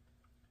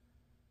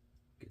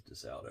 Get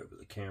this out over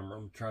the camera.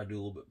 I'm gonna try to do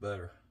a little bit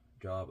better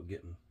job of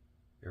getting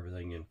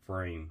everything in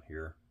frame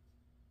here.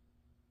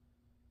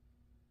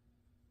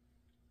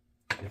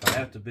 If I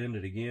have to bend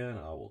it again,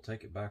 I will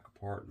take it back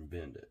apart and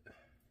bend it.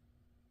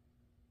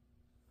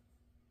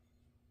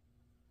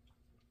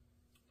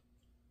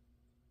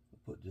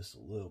 Put just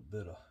a little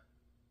bit of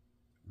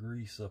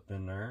grease up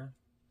in there.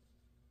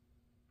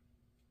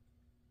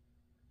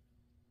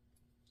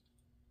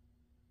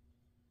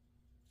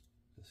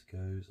 This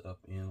goes up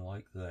in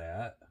like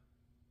that.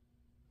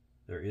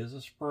 There is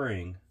a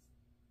spring.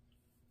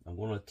 I'm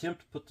going to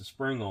attempt to put the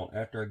spring on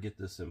after I get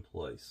this in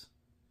place.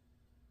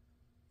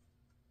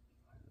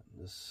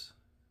 And this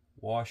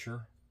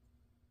washer,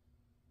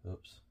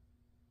 oops,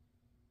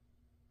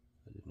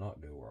 I did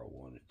not go where I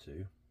wanted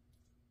to.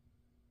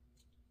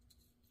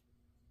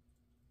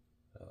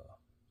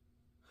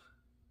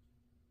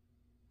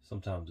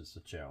 Sometimes it's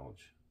a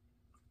challenge.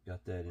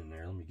 Got that in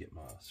there. Let me get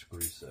my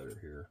screw setter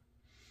here.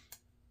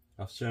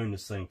 I've shown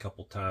this thing a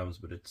couple times,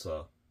 but it's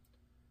a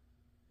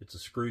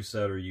screw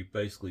setter you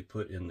basically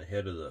put in the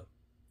head of the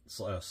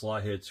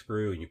slide head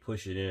screw, and you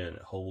push it in and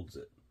it holds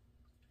it.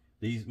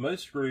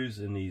 Most screws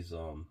in these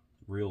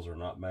reels are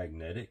not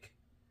magnetic,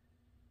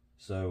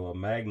 so a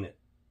magnet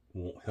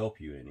won't help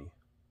you any.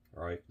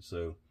 Right?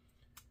 So,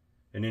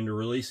 and then to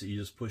release it, you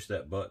just push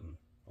that button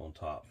on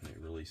top and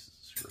it releases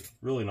the screw.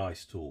 Really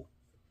nice tool.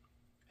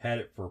 Had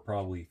it for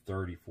probably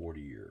 30, 40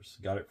 years.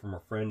 Got it from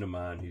a friend of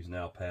mine who's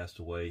now passed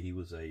away. He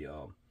was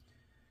an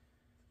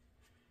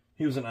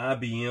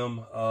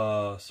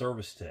IBM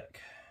service tech,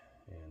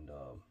 and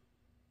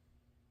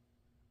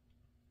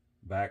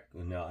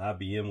now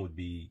IBM would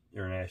be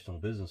International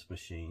Business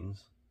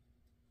Machines,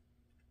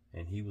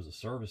 and he was a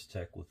service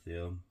tech with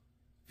them,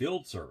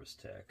 field service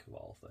tech of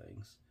all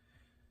things.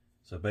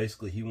 So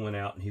basically, he went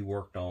out and he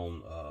worked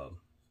on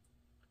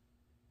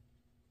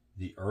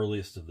the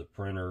earliest of the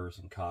printers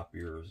and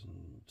copiers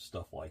and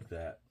stuff like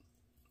that.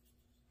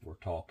 We're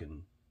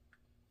talking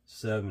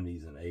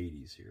 70s and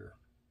 80s here.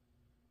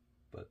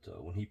 But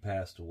when he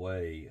passed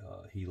away,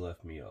 he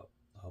left me a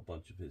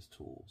bunch of his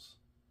tools,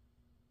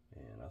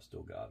 and I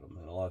still got them.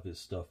 And a lot of his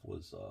stuff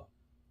was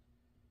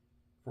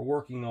for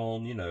working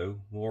on, you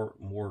know,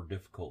 more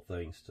difficult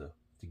things to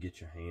get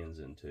your hands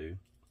into.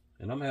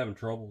 And I'm having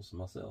troubles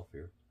myself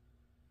here,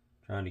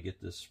 trying to get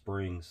this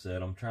spring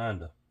set.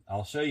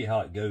 I'll show you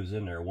how it goes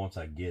in there once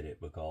I get it,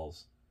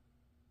 because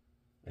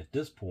at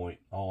this point,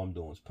 all I'm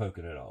doing is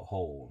poking at a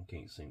hole and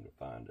can't seem to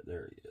find it.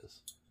 There it is.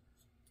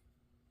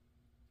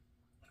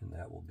 And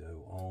that will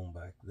go on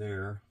back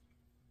there.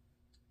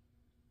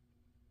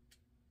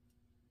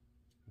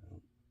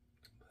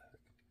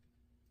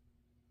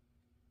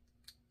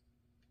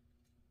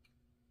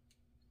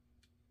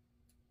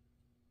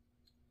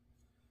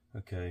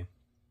 Okay.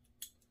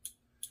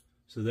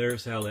 So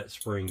there's how that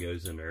spring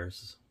goes in there.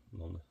 This is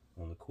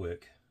on the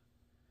quick.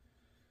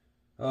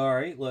 All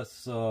right, let's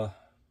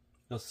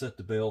set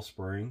the bell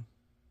spring.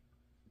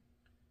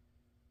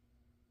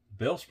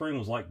 Bell spring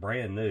was like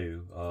brand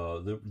new.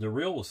 The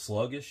reel was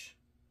sluggish,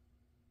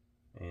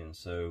 and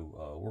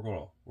so we're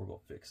gonna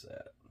fix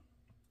that.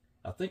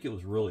 I think it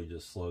was really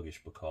just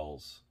sluggish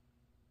because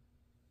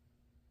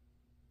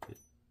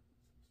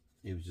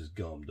it was just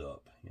gummed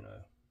up, you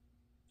know.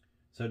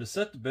 So to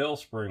set the bell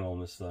spring on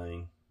this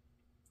thing,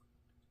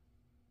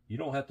 you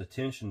don't have to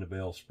tension the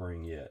bell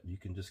spring yet. You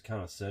can just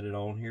kind of set it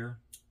on here.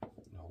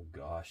 Oh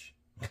gosh.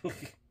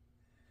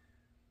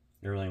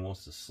 Everything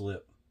wants to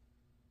slip.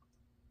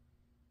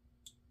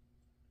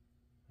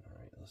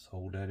 Alright, let's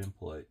hold that in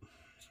place.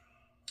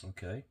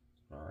 Okay.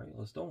 Alright,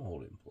 let's don't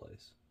hold it in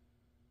place.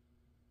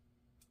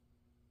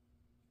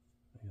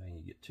 Maybe I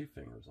can get 2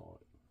 fingers on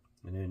it.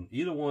 And then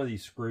either one of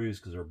these screws,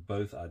 because they're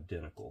both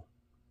identical.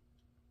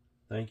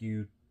 Thank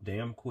you,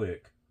 damn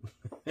quick.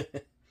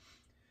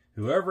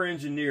 Whoever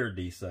engineered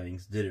these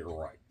things did it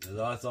right.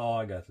 That's all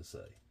I got to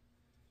say.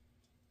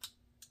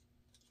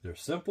 They're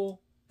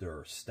simple,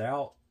 they're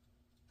stout,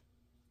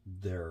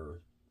 they're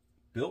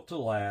built to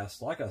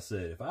last. Like I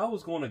said, if I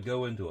was going to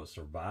go into a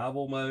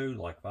survival mode,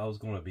 like if I was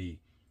going to be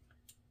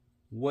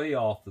way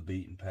off the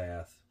beaten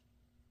path,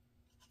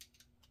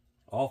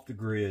 off the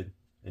grid,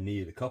 and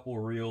needed a couple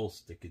of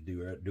reels that could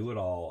do it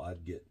all,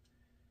 I'd get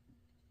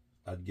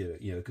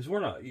it, you know, because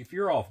if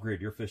you're off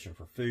grid, you're fishing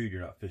for food,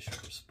 you're not fishing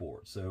for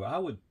sport. So I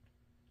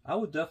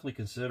would definitely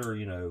consider,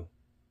 you know,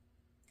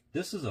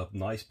 this is a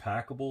nice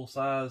packable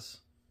size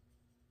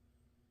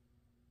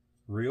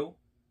reel,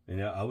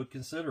 And I would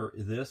consider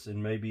this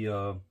and maybe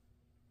a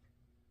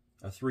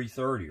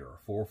 330 or a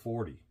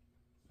 440.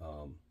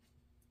 I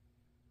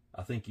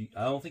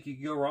don't think you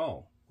can go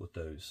wrong with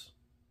those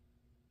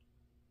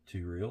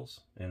two reels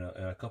and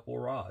a couple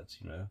of rods,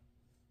 you know.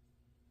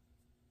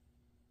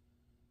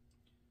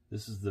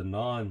 This is the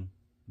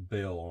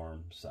non-bail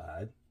arm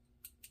side.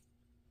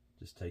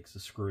 Just takes the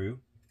screw,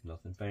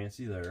 nothing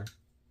fancy there.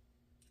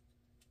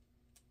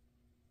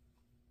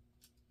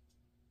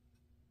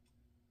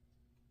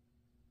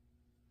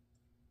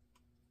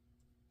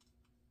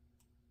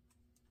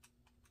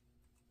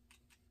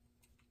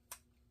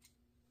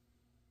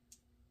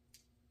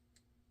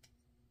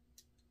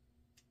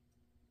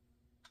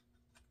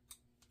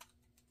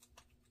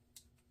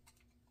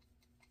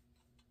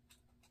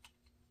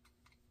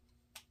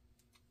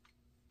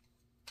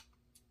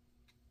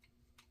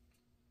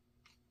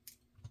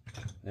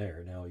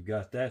 There, now we've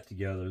got that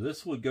together.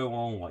 This would go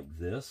on like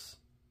this.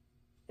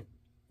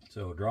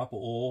 So a drop of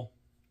oil.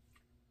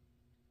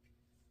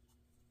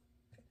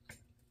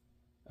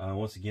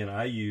 Once again,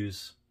 I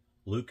use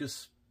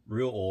Lucas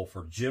Real Oil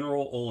for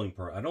general oiling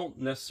purpose. I don't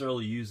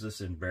necessarily use this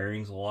in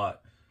bearings a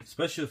lot,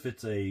 especially if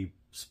it's a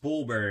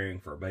spool bearing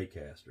for a bait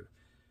caster.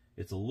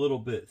 It's a little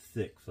bit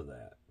thick for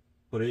that,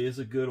 but it is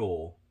a good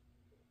oil.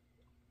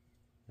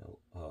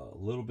 A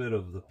little bit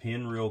of the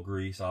pin reel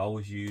grease I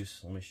always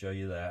use. Let me show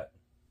you that.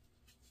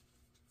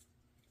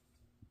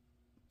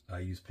 I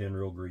use pin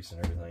reel grease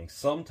and everything.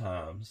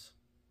 Sometimes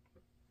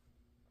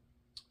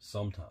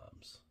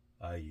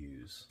I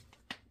use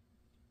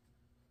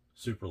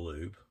super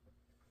lube.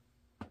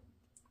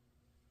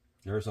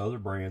 There's other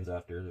brands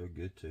out there that are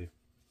good too.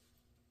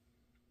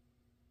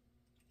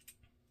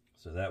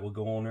 So that will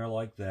go on there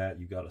like that.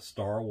 You got a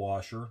star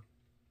washer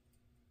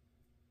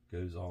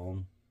goes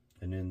on,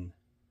 and then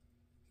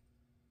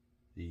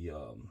the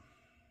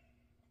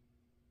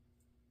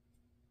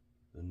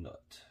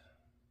nut.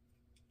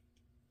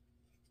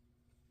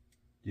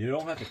 You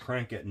don't have to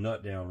crank that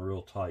nut down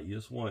real tight.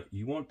 You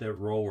want that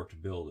roller to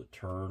be able to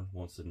turn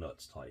once the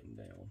nut's tightened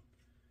down.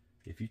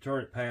 If you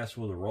turn it past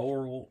where the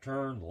roller won't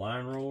turn, the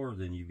line roller,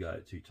 then you've got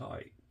it too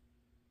tight.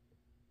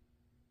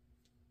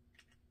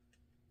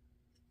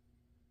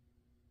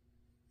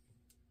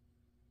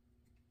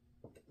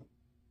 I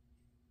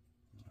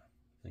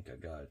think I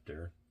got it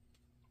there.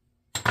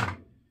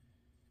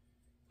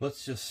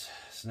 Let's just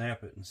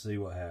snap it and see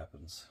what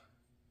happens.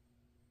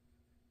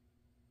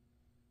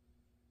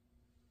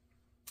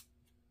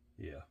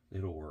 Yeah,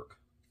 it'll work.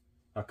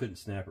 I couldn't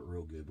snap it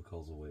real good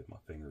because of the way my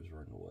fingers were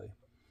in the way.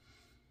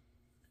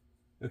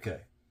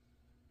 Okay,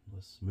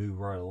 let's move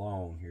right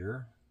along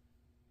here.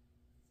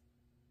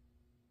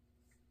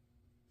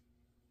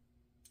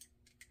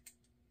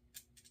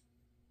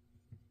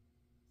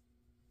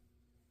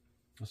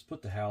 Let's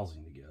put the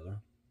housing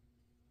together.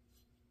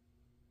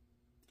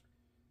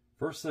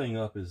 First thing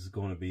up is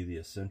going to be the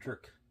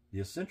eccentric. The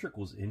eccentric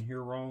was in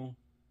here wrong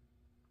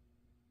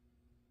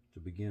to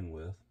begin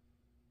with.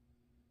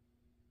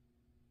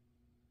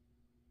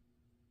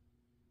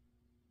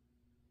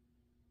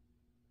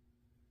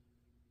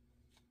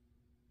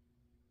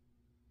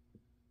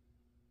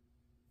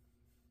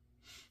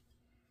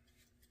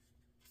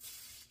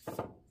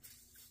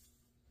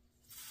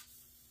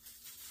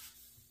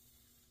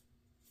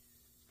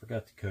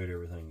 Forgot to coat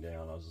everything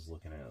down. I was just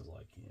looking at it, I was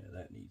like, yeah,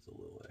 that needs a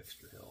little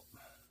extra help.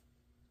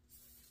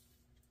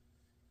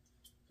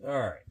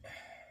 Alright.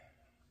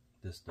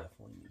 This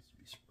definitely needs to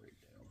be sprayed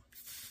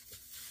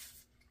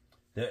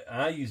down.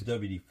 I use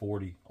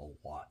WD-40 a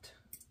lot.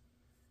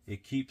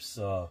 It keeps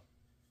the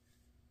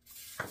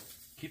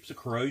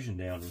corrosion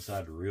down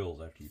inside the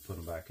reels after you put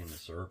them back into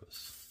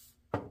service.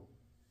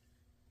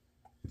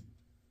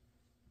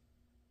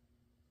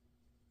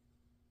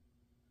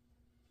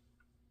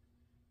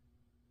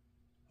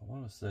 I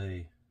want to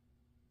say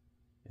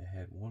it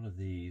had one of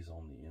these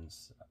on the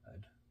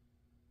inside.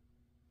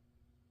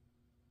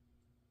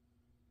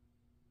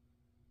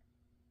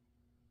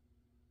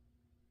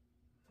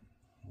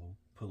 We'll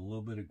put a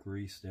little bit of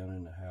grease down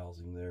in the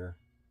housing there.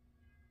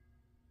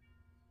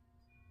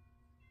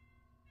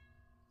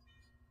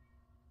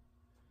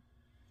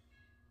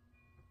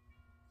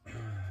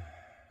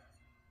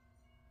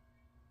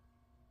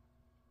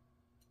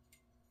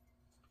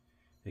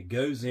 It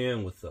goes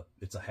in with the,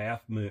 it's a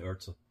half moon, or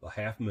it's a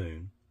half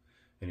moon,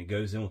 and it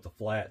goes in with the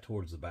flat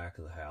towards the back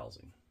of the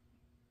housing.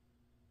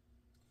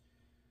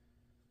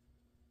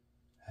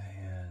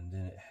 And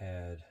then it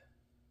had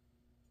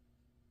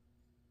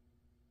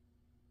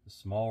the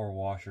smaller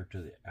washer to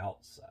the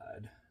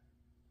outside,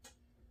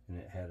 and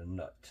it had a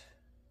nut.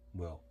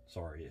 Well,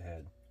 sorry, it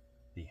had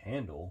the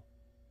handle,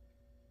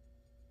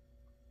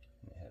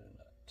 and it had a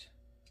nut.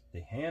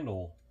 The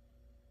handle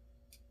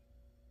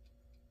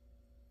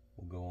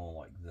will go on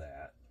like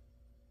that.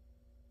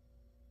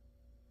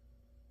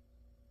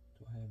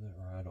 Do I have that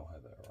right? I don't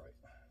have that right.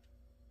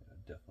 I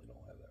definitely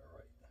don't have that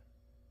right.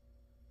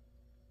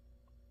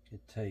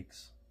 It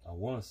takes, I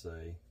want to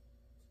say,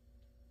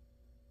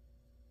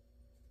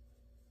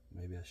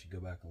 maybe I should go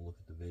back and look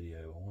at the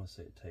video. I want to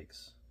say it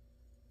takes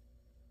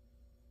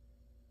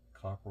a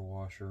copper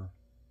washer.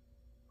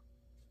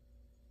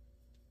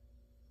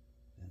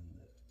 And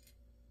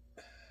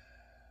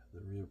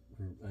the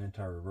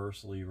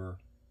anti-reverse lever,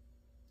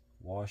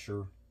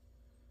 washer,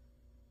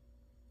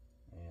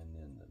 and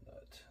then the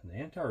nut. And the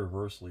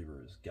anti-reverse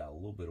lever has got a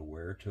little bit of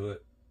wear to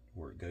it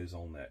where it goes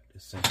on that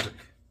eccentric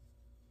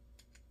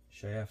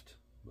shaft,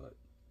 but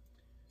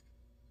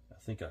I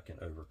think I can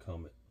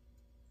overcome it.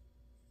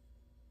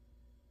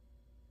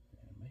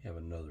 And I may have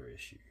another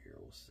issue here,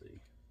 we'll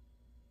see.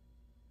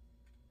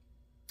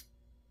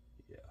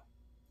 Yeah.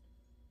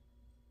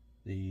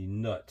 The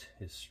nut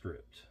is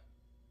stripped.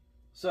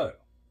 So,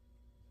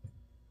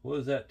 what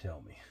does that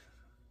tell me?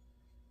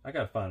 I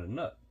gotta find a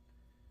nut.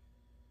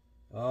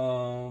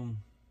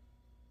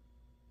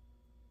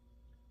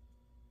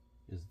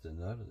 Is the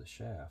nut of the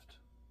shaft?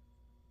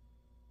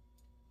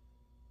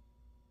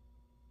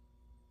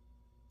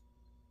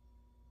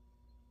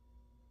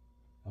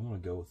 I'm gonna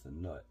go with the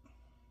nut.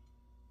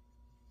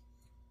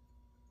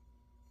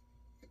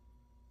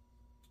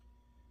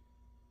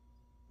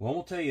 Well, I'm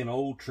gonna tell you an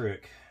old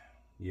trick.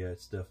 Yeah,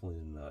 it's definitely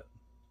the nut.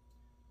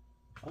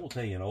 I'm gonna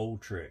tell you an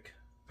old trick.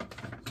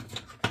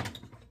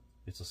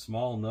 It's a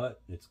small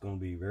nut. It's going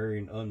to be very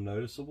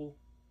unnoticeable.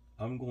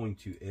 I'm going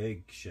to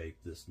egg shape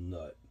this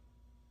nut.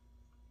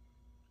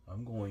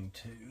 I'm going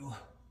to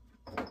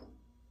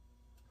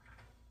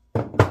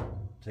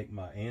take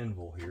my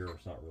anvil here.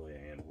 It's not really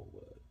an anvil,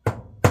 but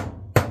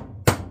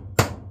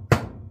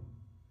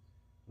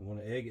I'm going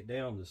to egg it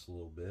down just a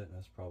little bit.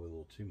 That's probably a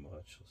little too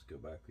much. Let's go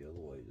back the other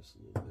way just a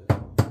little bit.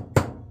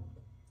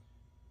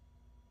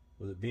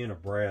 With it being a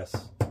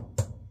brass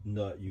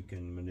nut, you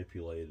can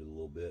manipulate it a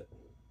little bit.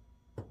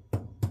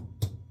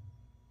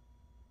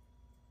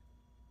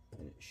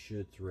 And it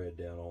should thread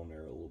down on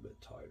there a little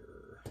bit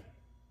tighter.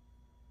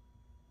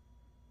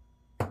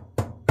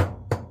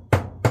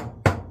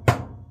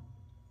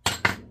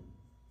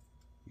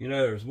 You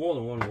know, there's more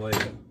than one way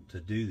to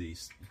do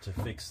these, to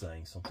fix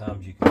things.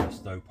 Sometimes you can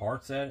just throw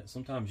parts at it.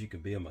 Sometimes you can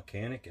be a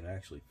mechanic and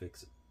actually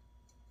fix it.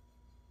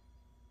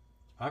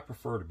 I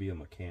prefer to be a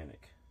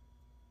mechanic.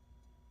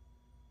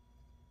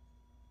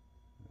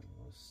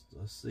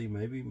 Let's see,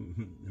 maybe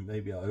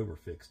I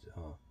overfixed it,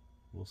 huh?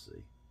 We'll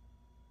see.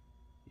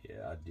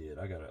 Yeah, I did.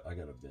 I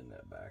gotta bend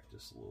that back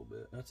just a little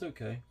bit. That's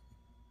okay.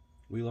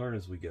 We learn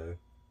as we go.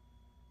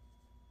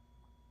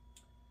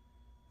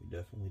 We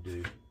definitely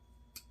do.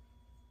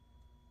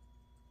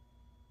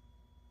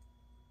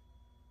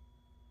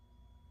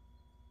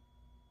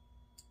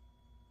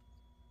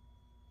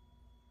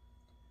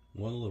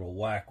 One little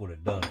whack would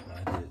have done it,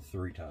 and I did it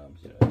 3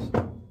 times, you know,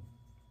 so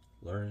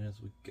learning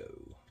as we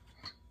go.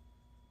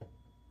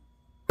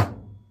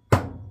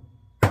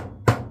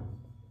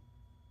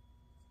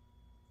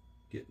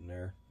 Getting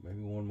there. Maybe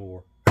one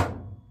more.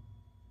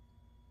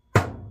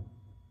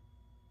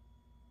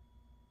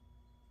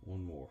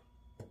 One more.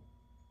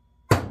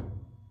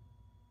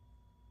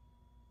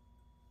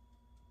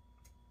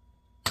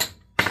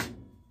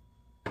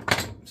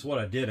 So what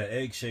I did, I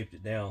egg shaped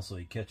it down so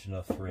you catch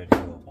enough thread to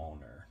go up on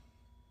there.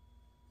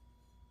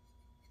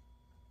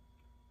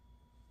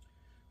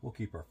 We'll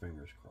keep our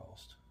fingers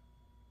crossed.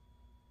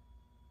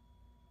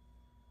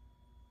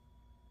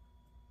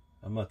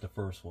 I'm not the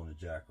first one to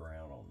jack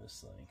around on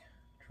this thing.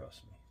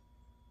 Trust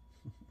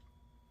me.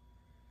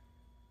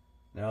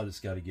 Now I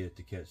just got to get it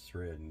to catch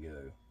thread and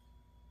go.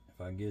 If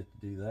I can get it to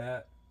do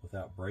that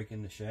without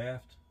breaking the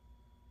shaft,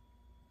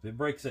 if it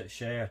breaks that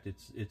shaft,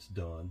 it's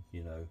done.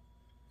 You know,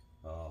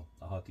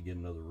 I'll have to get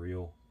another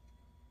reel.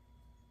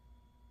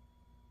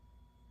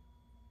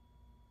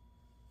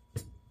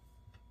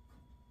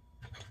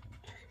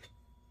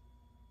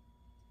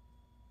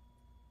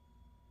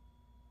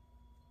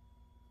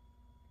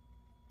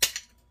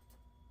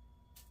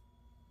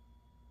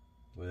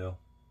 Well,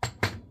 I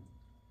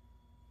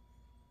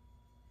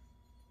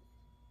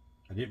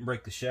didn't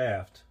break the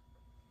shaft,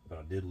 but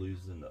I did lose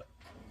the nut.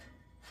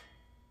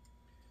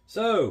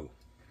 So,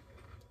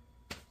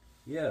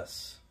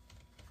 yes,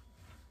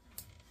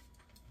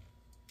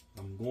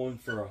 I'm going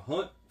for a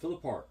hunt for the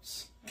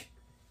parts.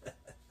 I'm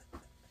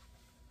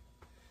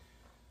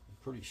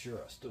pretty sure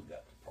I still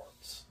got the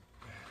parts.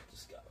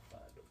 Just gotta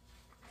find them.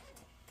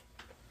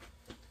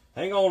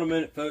 Hang on a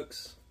minute,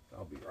 folks.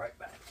 I'll be right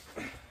back.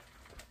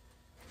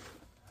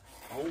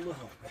 On the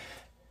hunt.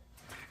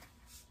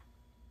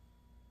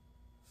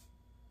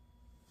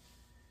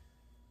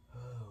 Oh,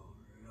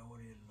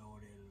 lordy,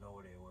 lordy,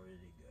 lordy, where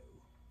did it go?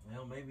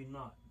 Well, maybe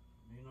not.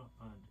 May not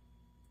find it.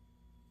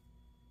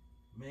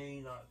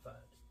 May not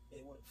find it.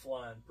 It went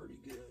flying pretty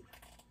good.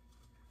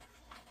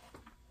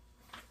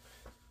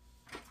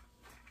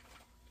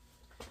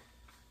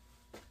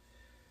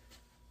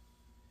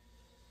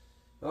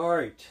 All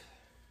right.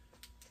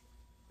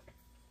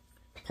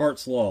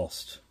 Parts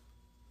lost.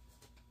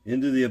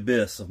 Into the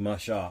abyss of my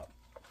shop.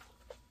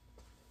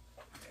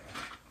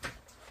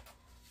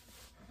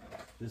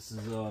 This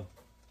is a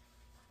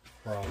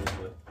problem,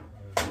 but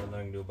there's nothing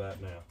I can do about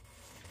it now.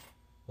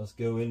 Let's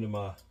go into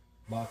my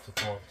box of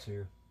parts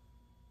here.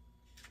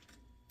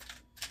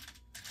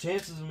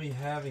 Chances of me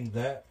having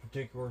that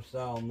particular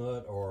style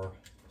nut are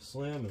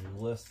Slim and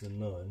less than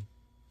none.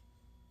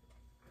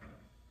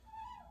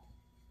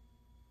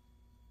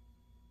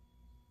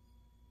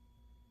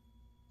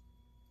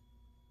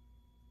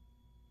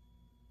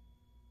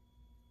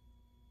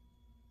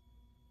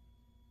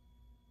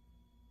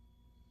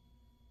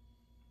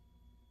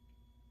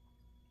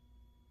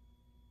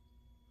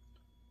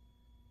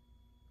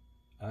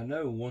 I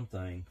know one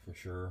thing for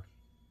sure.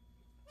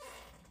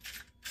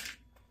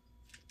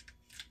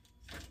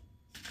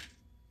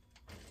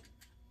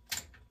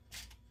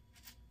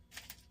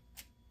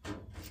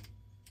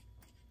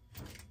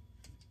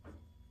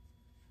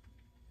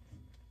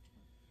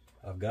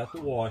 I've got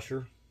the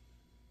washer.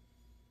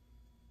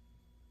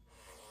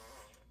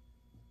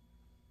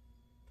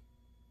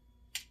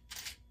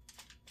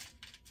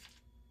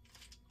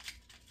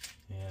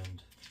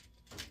 And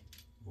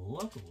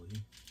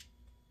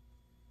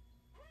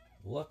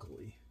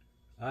luckily,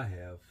 I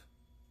have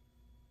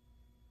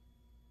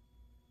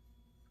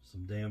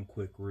some damn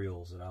quick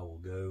reels that I will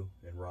go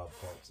and rob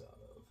parts out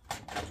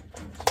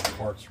of. Some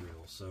parts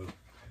reels. So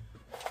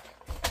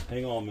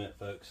hang on a minute,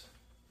 folks.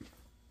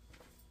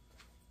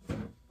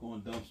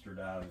 Going dumpster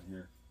diving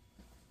here.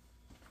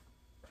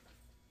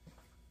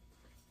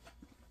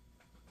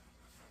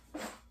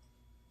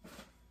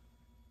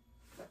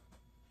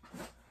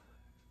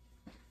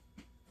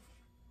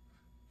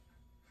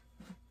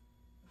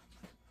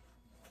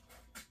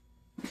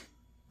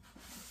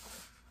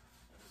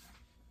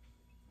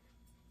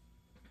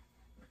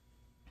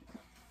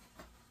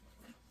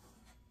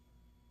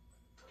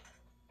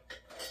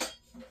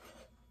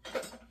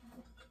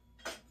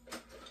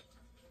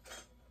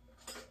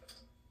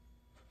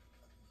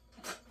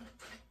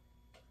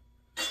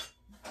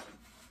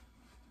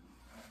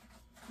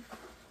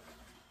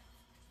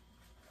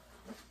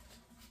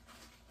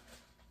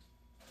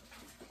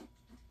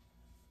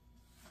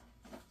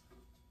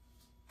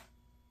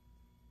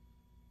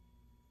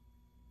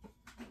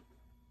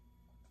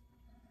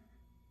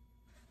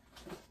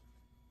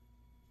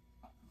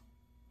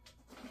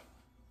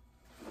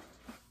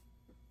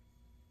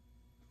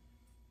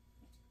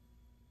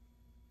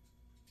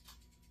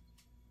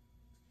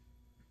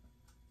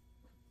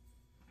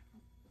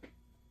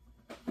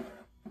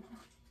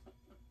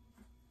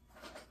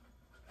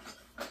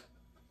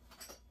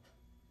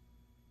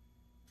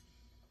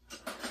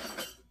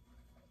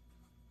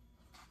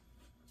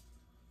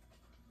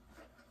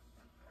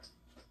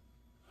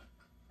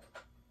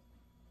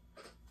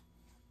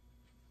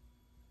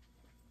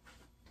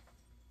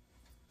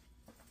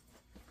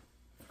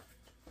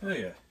 Oh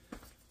yeah,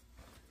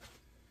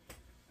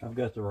 I've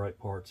got the right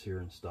parts here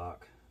in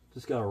stock.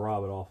 Just got to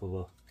rob it off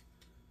of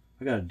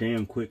I got a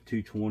damn quick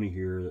 220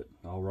 here that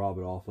I'll rob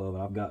it off of.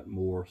 And I've got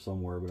more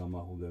somewhere, but I'm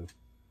not going to go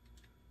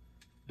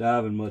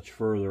diving much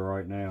further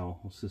right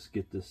now. Let's just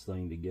get this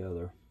thing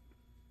together.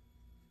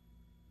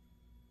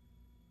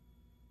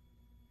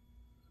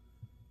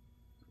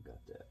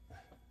 Got that.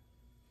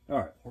 All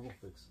right, we're going to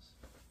fix this.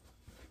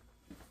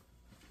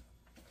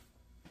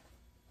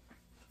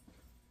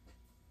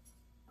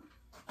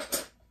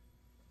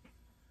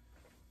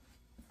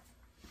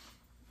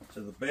 So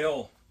the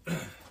bell,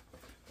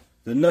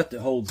 the nut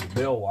that holds the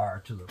bell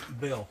wire to the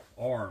bell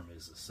arm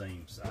is the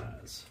same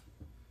size.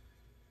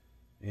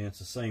 And it's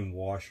the same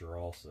washer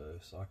also,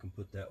 so I can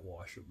put that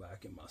washer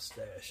back in my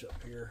stash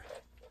up here.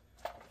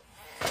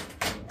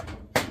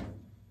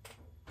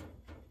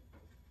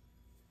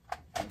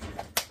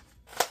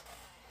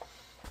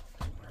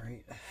 All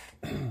right.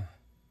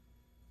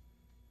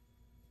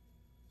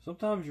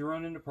 Sometimes you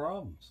run into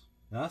problems.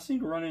 Now I seem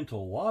to run into a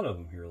lot of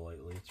them here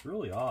lately. It's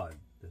really odd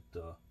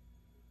that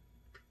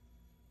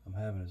I'm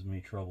having as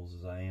many troubles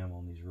as I am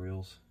on these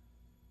reels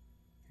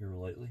here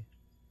lately.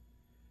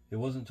 It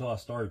wasn't until I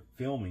started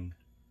filming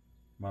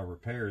my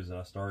repairs that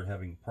I started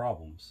having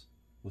problems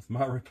with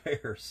my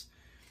repairs.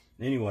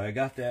 Anyway, I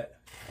got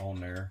that on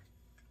there.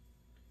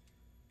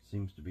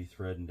 Seems to be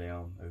threading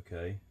down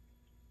okay.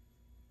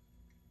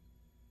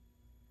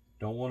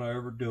 Don't want to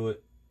overdo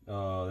it.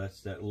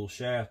 That little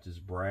shaft is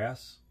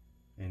brass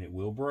and it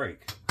will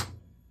break.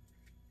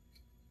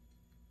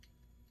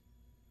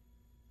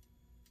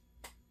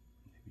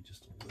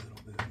 Just a little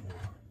bit more.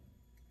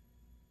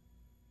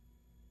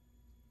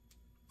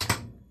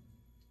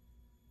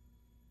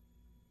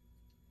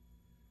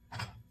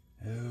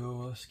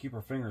 Oh, let's keep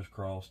our fingers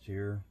crossed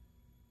here.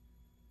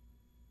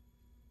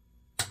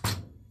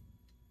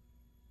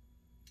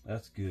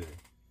 That's good.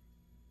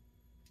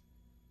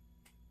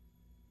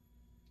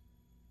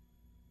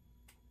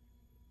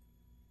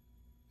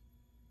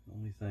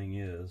 Only thing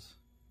is,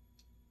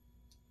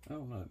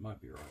 oh no, it might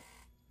be right.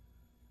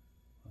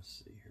 Let's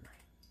see here.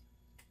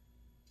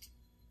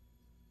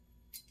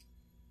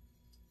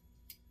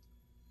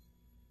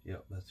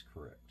 Yep, that's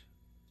correct.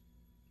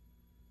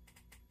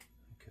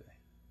 Okay.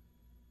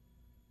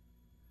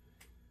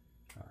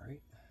 All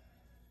right.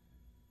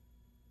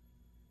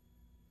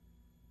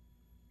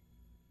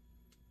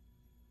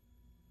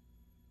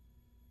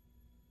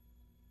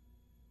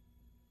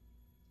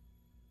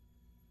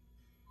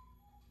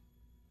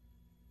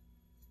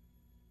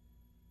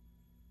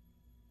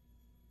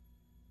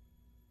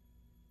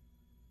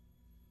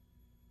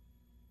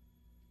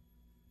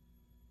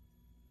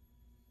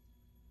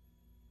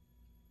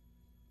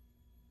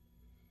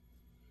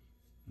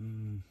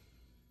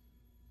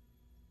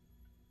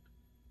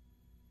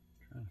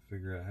 Trying to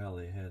figure out how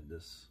they had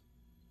this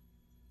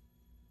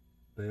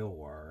bail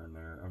wire in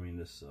there. I mean,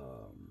 this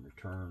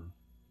return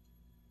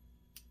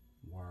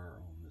wire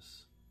on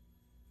this.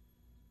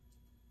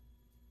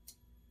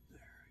 There,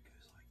 it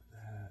goes like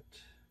that.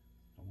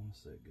 I want to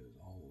say it goes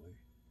all the way.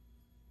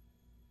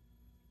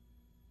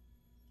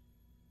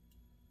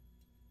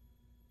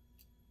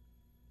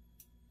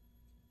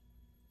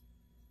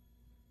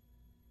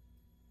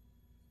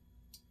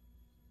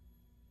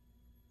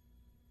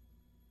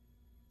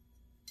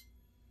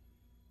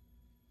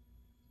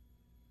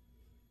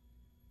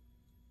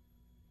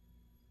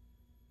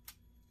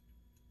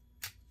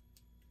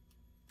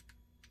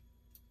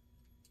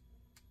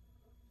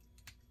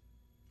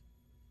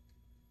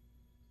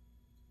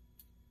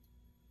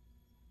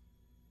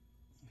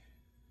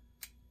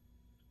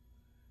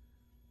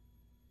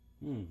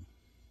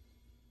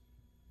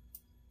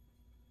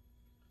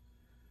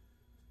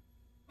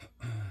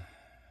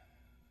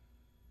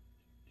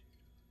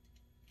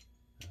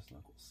 That's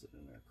not going to sit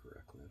in there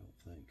correctly, I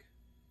don't think.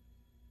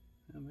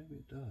 Yeah, maybe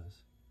it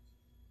does.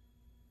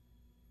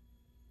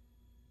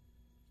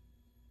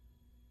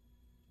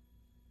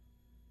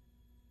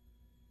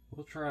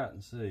 We'll try it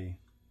and see.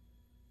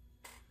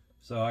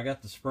 So I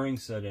got the spring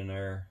set in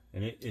there,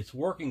 and it's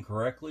working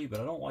correctly, but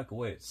I don't like the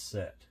way it's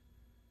set.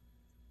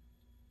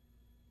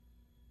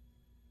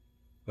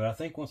 But I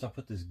think once I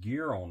put this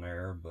gear on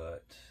there,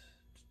 but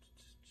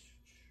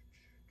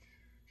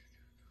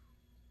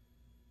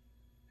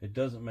it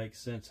doesn't make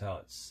sense how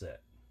it's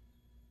set.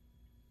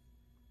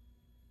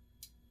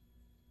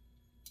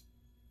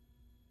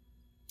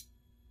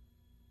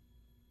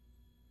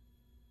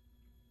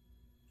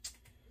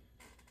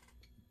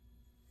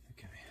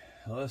 Okay,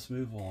 let's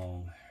move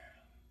along.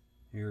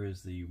 Here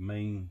is the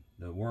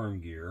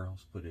worm gear.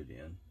 Let's put it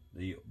in.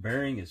 The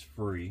bearing is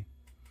free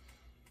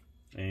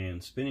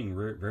and spinning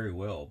very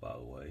well, by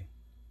the way.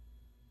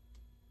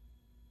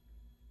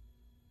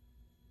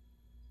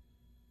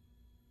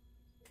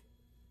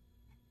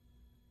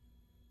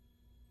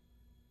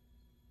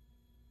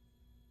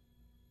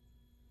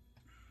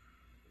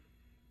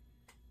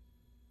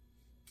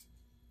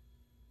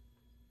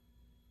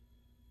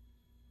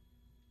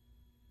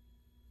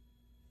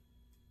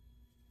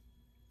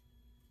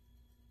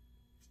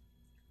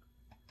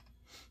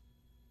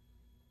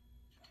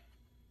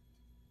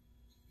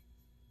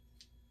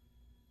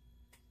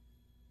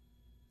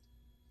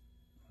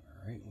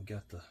 We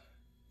got the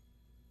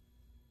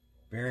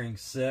bearing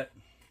set.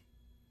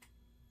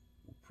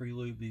 We'll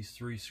pre-lube these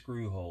 3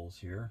 screw holes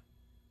here.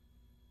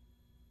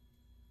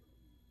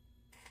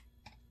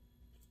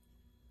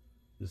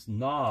 This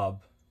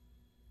knob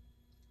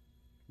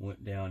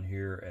went down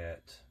here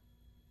at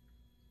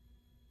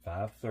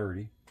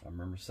 530. I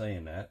remember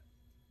saying that.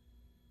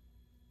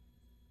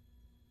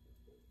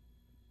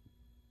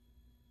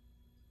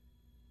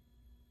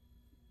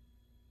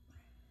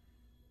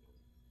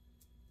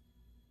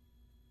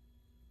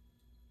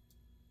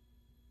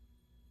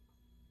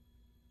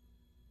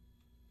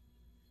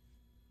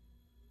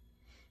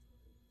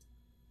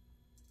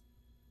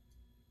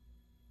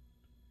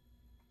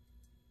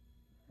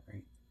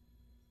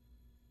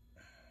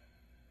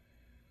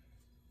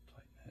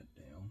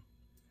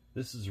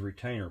 This is a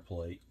retainer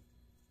plate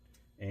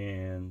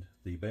and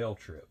the bail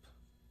trip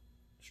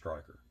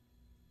striker.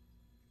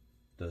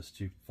 Does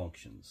 2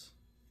 functions.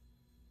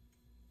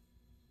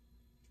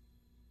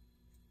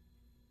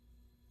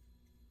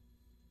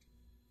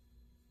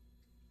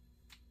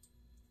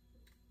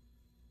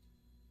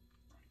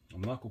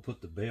 I'm not going to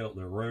put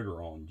the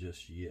rotor on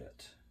just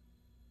yet.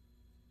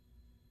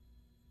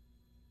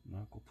 I'm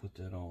not going to put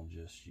that on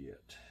just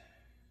yet.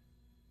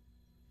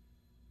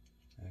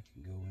 That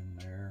can go in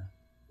there.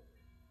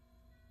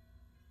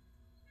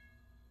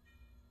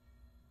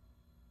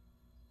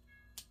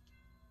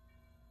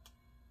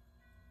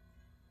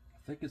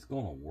 I think it's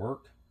going to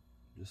work,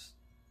 just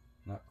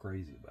not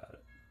crazy about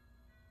it.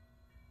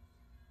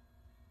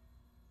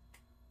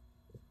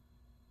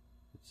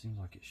 It seems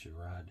like it should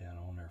ride down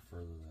on there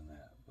further than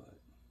that, but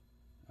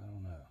I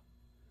don't know.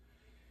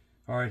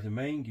 All right, the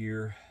main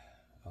gear.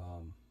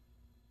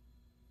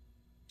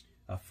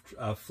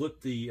 I've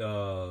flipped the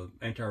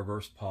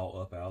anti-reverse pawl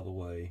up out of the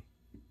way.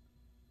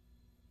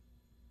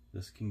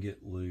 This can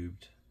get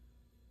lubed.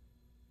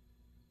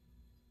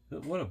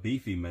 What a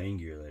beefy main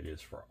gear that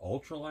is for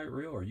ultralight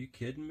reel. Are you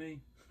kidding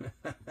me?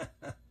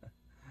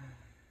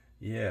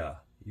 Yeah,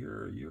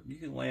 you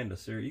can land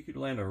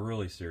a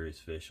really serious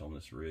fish on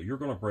this reel. You're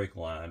going to break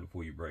line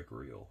before you break a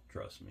reel.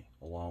 Trust me,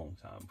 a long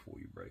time before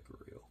you break a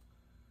reel.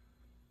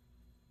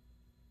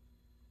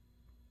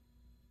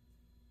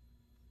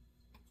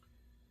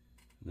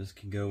 This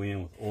can go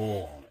in with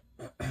oil on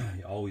it.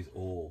 You always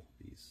oil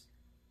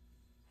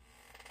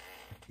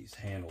these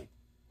handle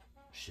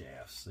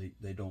shafts.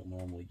 They don't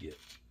normally get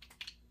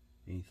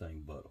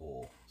anything but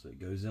oil. So it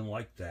goes in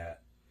like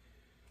that.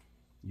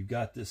 You've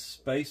got this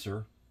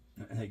spacer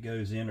that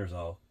goes in. There's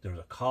a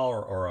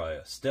collar or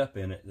a step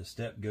in it. The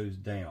step goes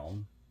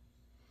down,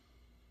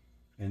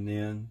 and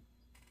then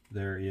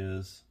there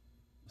is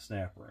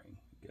snap ring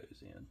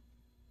goes in. And,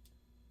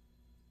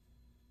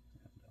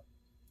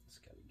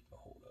 just got to get a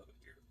hold of it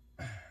here.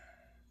 The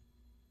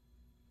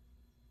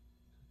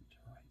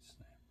right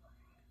snap ring.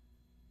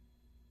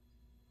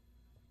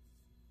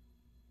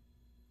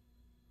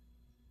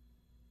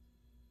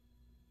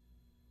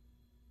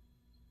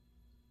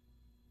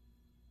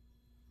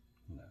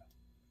 No.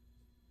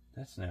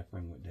 That snap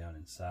ring went down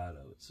inside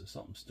of it, so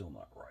something's still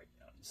not right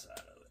down inside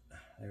of it.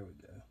 There we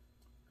go.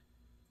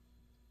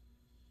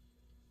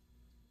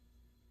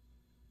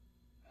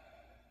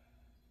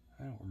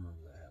 I don't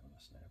remember that having a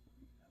snap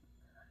ring down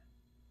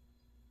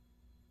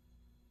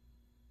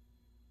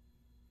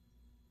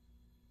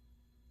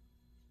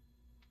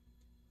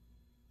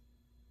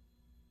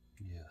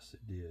there. Yes,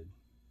 it did.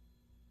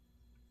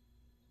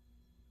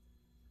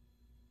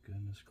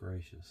 Goodness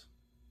gracious.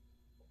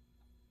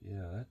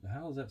 Yeah,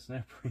 how is that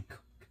snap ring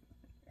going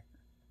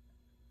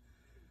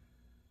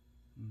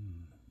in there?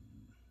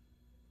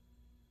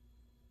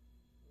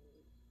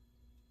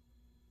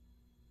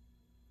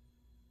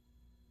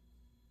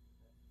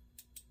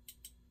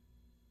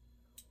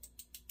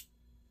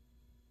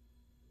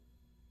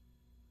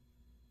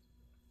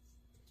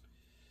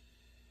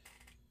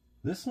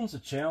 This one's a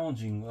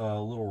challenging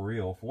little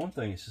reel. For one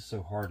thing, it's just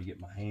so hard to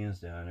get my hands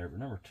down there. But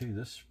number two,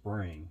 this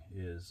spring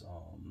is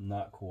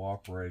not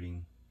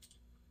cooperating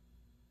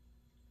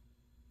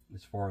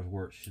as far as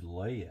where it should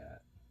lay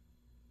at.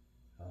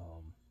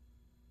 I'm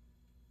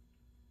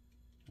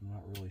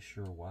not really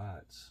sure why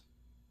it's...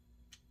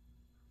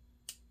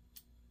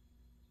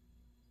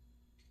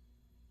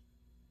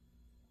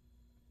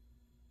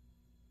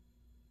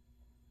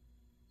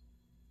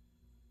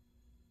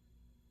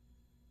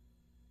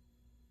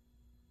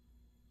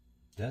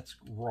 That's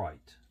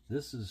right.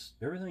 This is,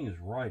 everything is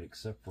right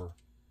except for...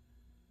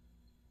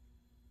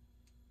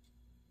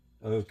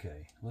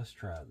 Okay, let's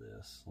try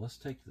this. Let's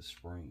take the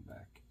spring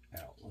back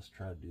out. Let's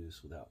try to do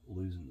this without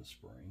losing the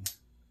spring.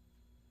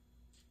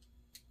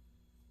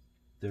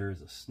 There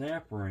is a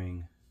snap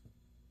ring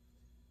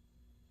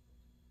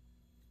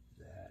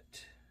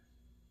that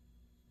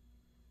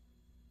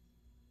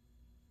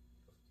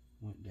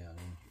went down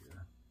in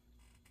here.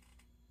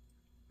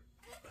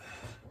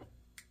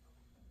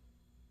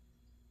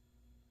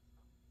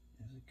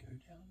 Does it go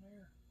down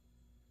there?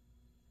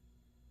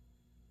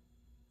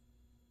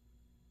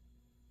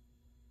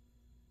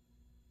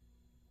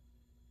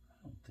 I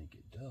don't think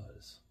it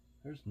does.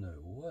 There's no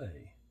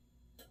way.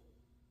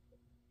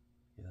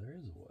 Yeah, there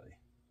is a way.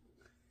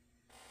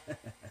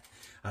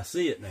 I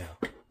see it now.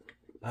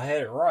 I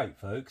had it right,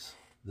 folks.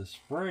 The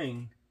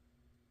spring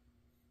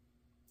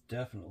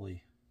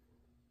definitely,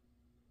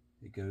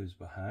 it goes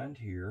behind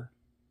here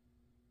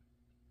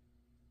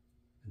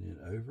and then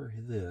over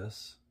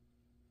this,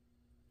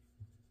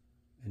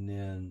 and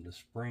then the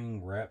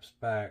spring wraps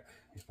back,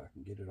 if I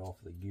can get it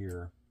off the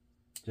gear,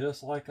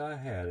 just like I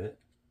had it.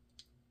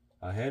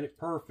 I had it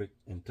perfect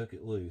and took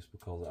it loose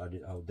because I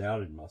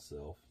doubted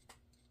myself.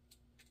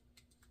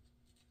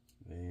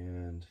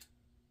 And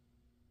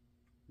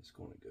it's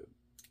going to go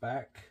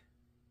back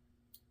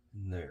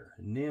in there.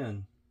 And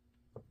then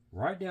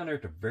right down there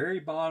at the very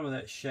bottom of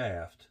that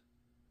shaft,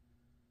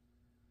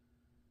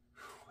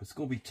 it's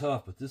going to be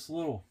tough, but this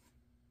little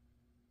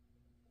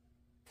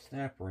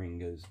snap ring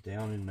goes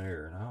down in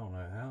there, and I don't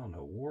know how in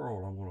the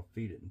world I'm going to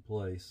feed it in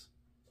place.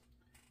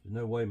 There's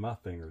no way my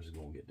fingers are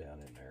going to get down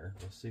in there.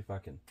 Let's see if I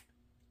can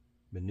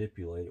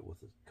manipulate it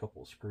with a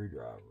couple of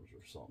screwdrivers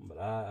or something, but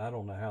I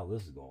don't know how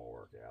this is going to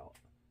work out.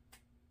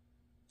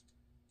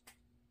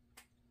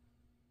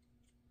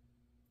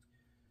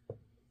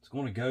 It's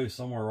going to go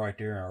somewhere right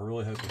there, and I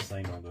really hope this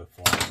thing don't go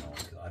flying on,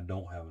 because I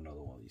don't have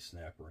another one of these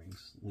snap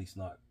rings, at least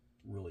not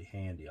really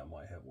handy. I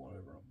might have one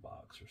over in a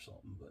box or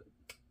something, but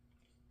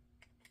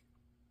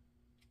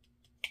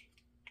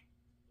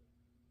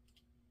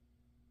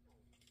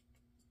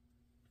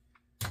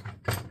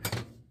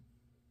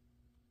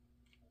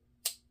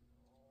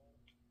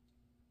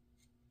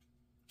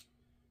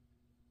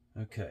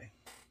okay.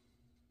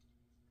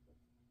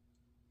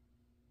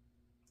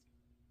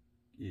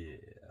 Yeah,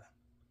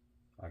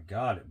 I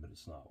got it, but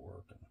it's not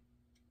working.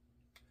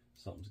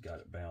 Something's got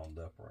it bound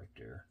up right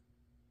there.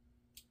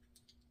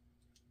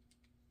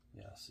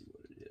 Yeah, I see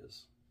what it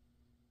is.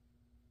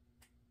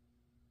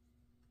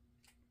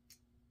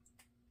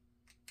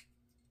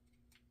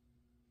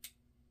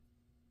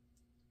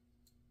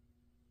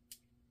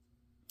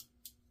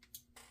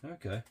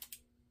 Okay.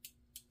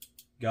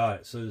 Got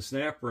it. So the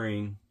snap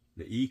ring,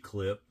 the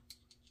E-clip,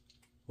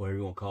 whatever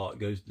you want to call it,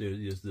 goes there.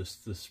 Is this,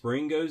 the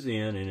spring goes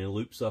in and it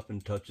loops up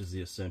and touches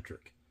the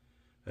eccentric,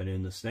 and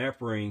then the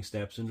snap ring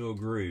snaps into a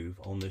groove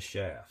on this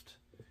shaft,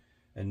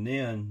 and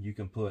then you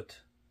can put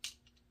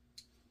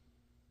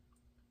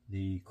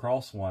the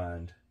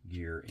crosswind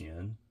gear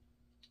in,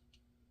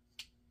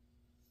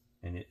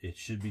 and it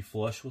should be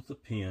flush with the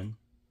pin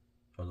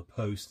or the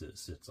post that it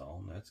sits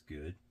on. That's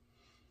good.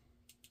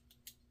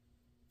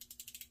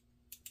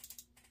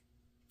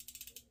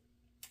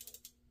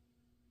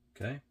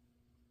 Okay,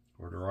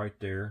 we're right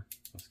there.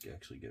 Let's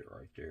actually get it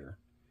right there.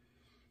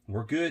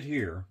 We're good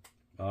here.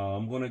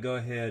 I'm going to go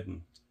ahead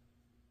and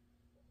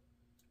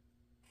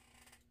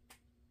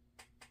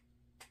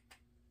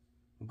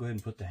I'll go ahead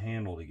and put the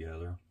handle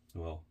together.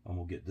 Well, I'm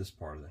going to get this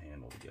part of the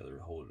handle together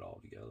to hold it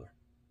all together.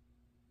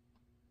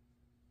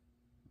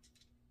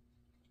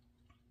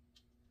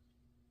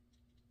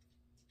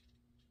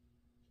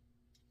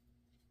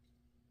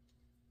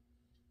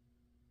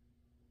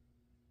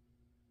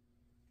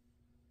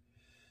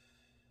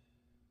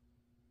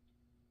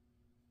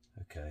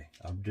 Okay,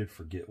 I did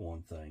forget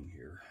one thing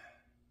here.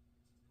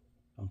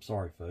 I'm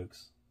sorry,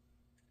 folks.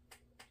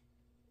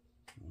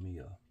 Let me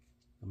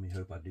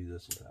hope I do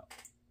this without.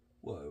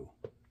 Whoa.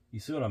 You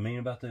see what I mean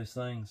about those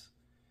things?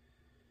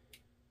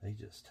 They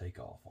just take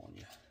off on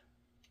you.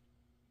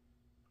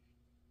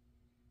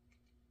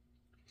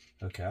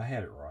 Okay, I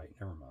had it right.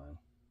 Never mind.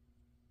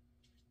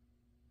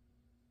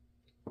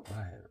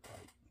 I had it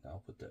right.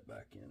 I'll put that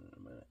back in a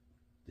minute.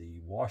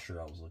 The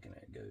washer I was looking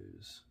at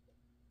goes.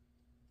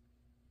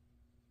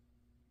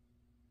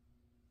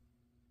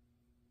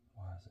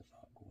 Why is it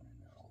not going in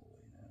there all the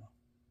way now?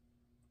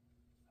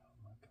 Oh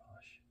my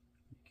gosh.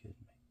 Are you kidding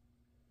me?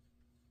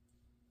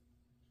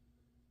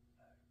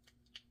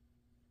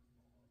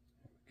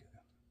 There we go.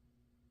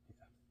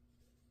 Yeah.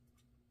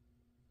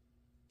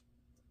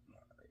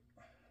 All right.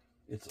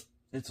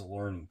 It's a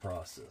learning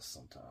process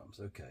sometimes.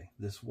 Okay.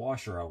 This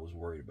washer I was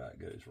worried about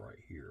goes right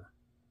here.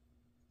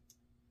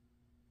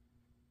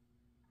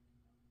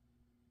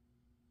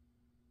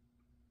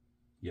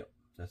 Yep,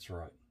 that's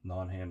right.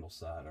 Non-handle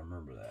side. I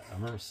remember that. I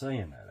remember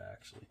saying that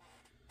actually.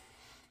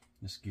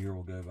 This gear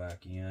will go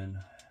back in.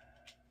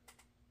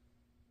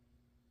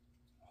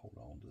 Hold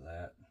on to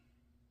that.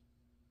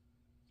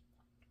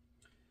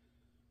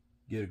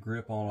 Get a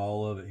grip on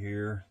all of it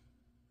here.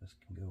 This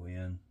can go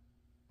in.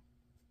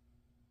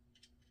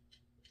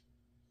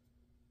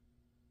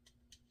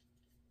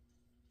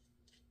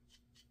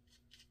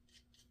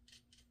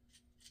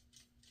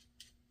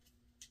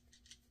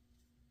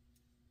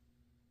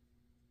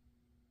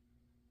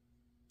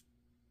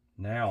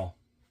 Now,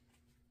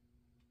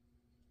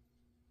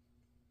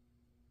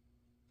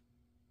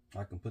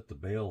 I can put the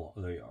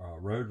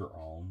rotor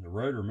on. The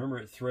rotor, remember,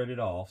 it threaded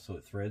off, so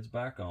it threads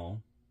back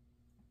on.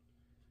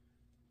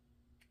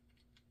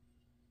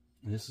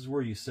 And this is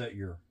where you set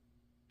your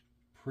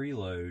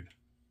preload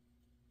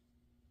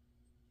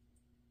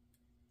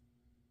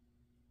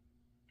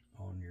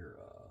on your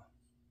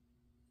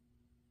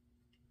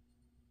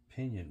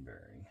pinion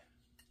bearing.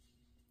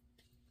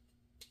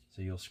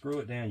 So you'll screw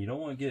it down. You don't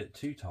want to get it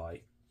too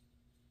tight.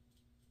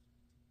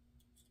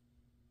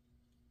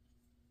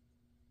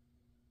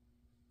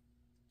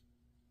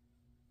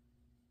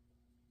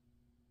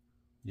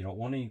 You don't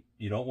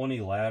want any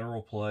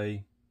lateral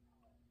play.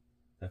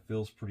 That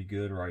feels pretty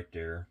good right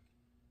there.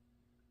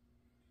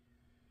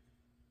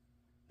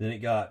 Then it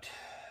got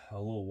a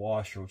little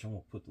washer, which I'm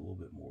going to put a little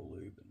bit more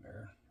lube in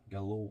there.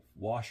 Got a little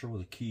washer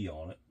with a key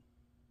on it.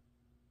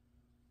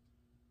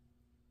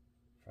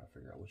 Try to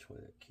figure out which way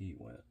that key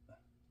went.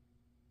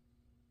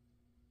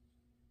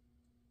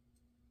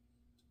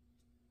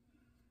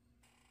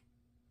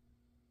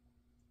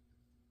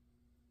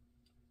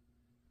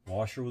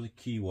 Washer with a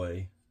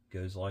keyway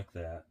goes like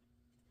that.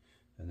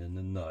 And then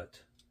the nut,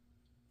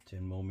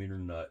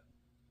 10mm nut.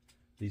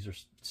 These are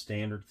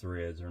standard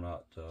threads, they're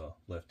not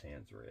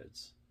left-hand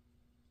threads.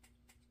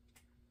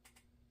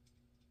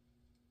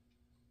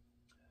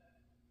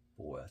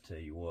 Boy, I tell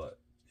you what,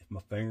 if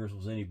my fingers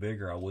was any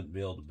bigger, I wouldn't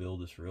be able to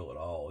build this reel at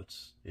all.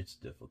 It's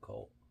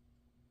difficult.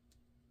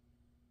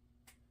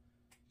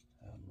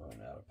 I'm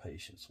running out of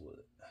patience with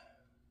it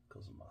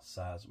because of my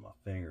size of my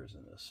fingers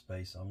and the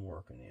space I'm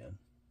working in.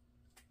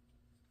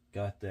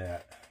 Got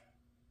that.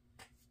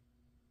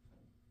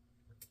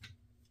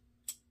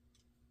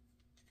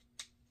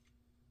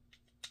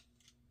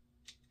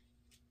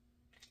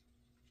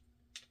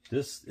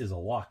 This is a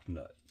lock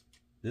nut.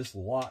 This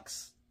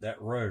locks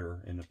that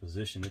rotor in the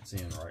position it's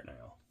in right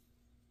now.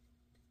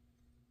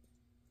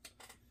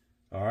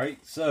 All right,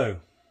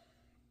 so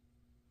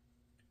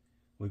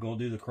we're going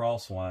to do the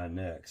cross wind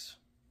next.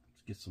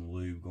 Let's get some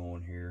lube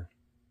going here.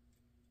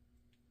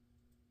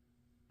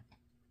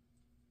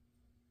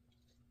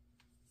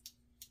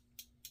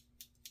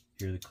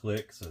 Hear the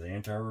click, so the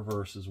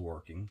anti-reverse is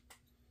working.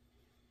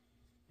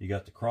 You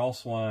got the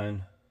cross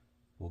wind.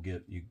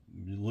 You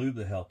lube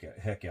the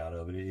heck out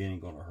of it. It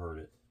ain't going to hurt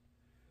it.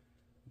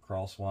 The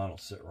cross wind will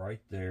sit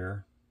right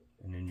there,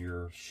 and then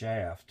your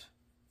shaft.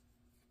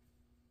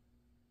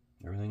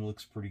 Everything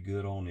looks pretty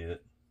good on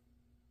it.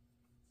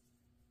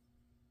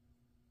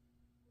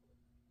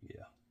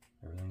 Yeah,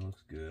 everything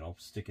looks good. I'll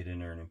stick it in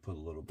there and then put a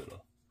little bit of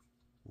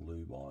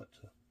lube on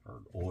it,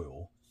 or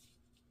oil.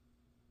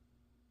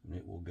 And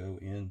it will go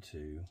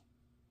into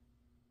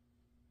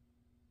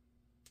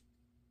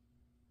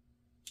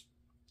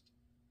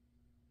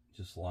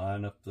just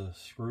line up the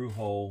screw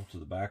hole to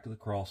the back of the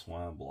cross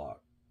wind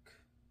block.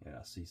 And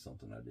I see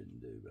something I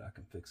didn't do, but I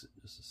can fix it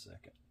in just a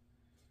second.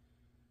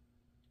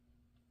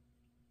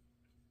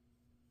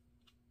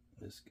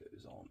 This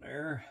goes on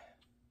there.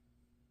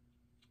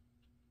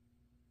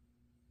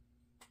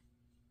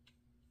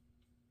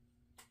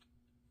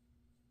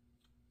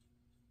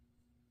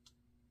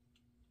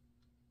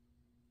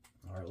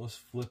 All right, let's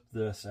flip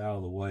this out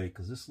of the way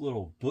because this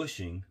little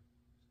bushing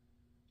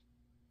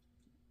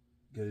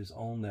goes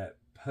on that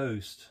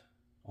post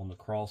on the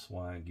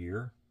crosswind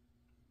gear.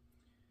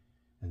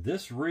 And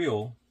this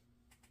reel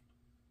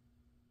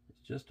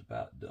is just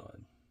about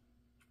done.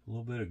 A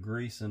little bit of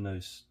grease in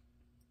those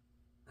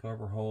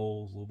cover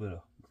holes, a little bit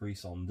of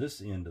grease on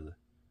this end of the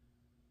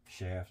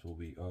shaft will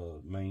be,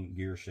 main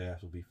gear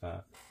shaft will be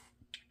fine.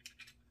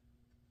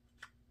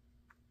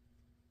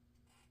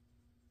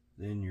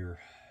 Then your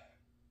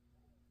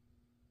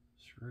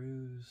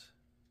screws.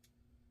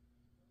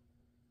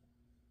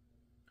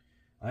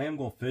 I am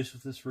going to fish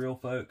with this reel,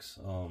 folks.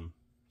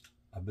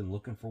 I've been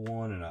looking for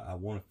one, and I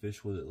want to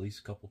fish with it at least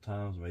a couple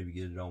times, maybe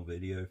get it on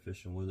video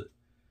fishing with it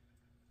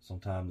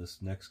sometime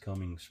this next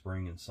coming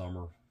spring and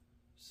summer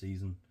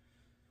season.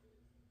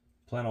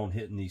 Plan on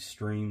hitting these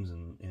streams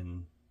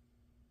and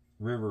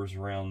rivers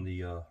around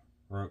the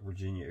Roanoke,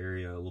 Virginia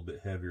area a little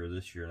bit heavier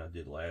this year than I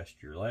did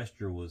last year. Last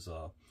year was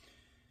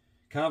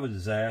kind of a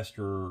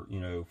disaster, you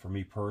know, for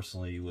me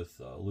personally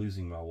with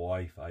losing my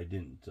wife. I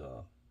didn't,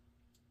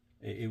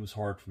 it was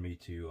hard for me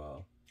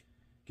to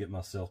get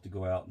myself to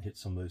go out and hit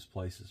some of those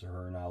places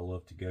her and I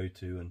love to go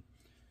to,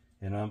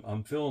 and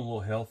I'm feeling a little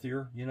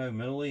healthier, you know,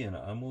 mentally, and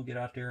I'm gonna get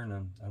out there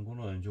and I'm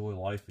gonna enjoy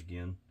life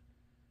again.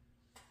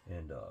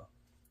 And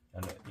I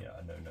know,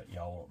 I know that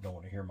y'all don't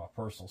want to hear my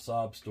personal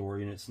sob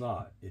story, and it's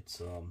not.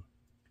 It's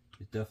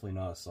definitely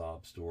not a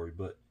sob story,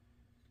 but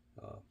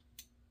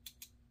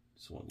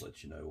just want to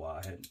let you know why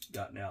I hadn't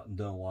gotten out and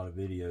done a lot of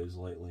videos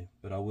lately.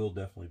 But I will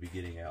definitely be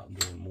getting out and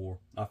doing more.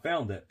 I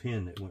found that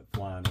pin that went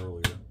flying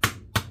earlier.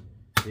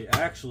 It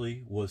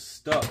actually was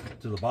stuck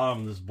to the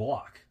bottom of this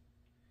block.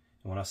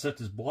 And when I set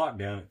this block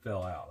down, it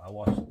fell out. I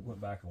went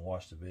back and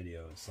watched the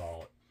video and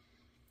saw it.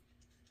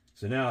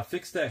 So now I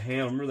fixed that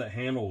handle. Remember that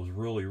handle was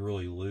really,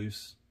 really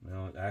loose?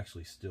 Well, it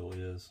actually still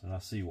is. And I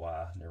see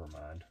why. Never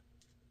mind.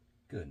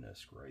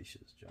 Goodness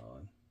gracious,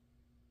 John.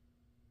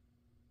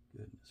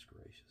 Goodness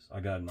gracious. I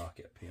got to knock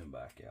that pin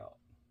back out.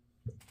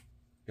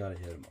 Got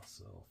ahead of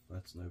myself.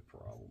 That's no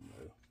problem,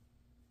 though.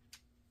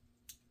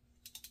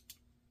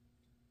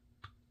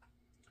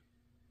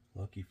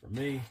 Lucky for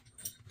me,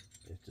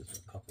 it's just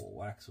a couple of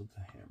whacks with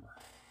the hammer.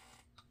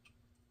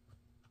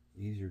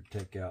 Easier to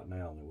take out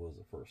now than it was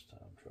the first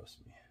time, trust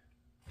me.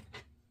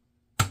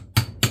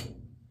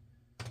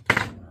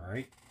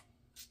 Alright.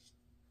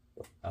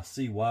 I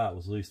see why it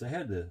was loose. They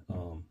had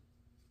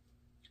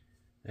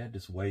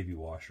this wavy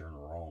washer in the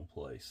wrong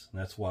place.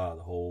 And that's why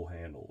the whole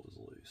handle was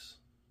loose.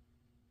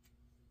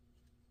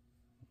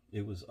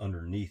 It was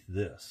underneath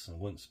this and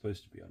wasn't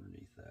supposed to be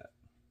underneath that.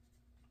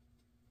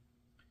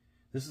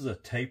 This is a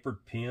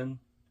tapered pin.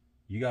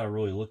 You got to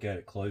really look at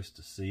it close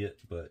to see it,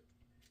 but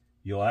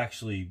you'll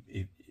actually,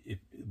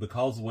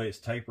 because of the way it's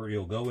tapered,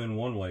 it'll go in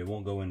one way, it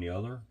won't go in the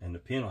other, and the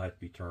pin will have to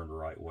be turned the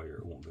right way or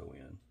it won't go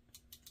in.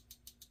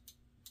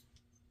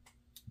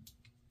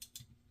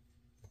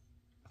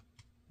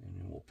 And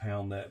then we'll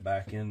pound that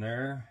back in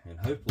there, and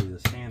hopefully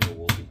this handle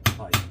will be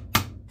tight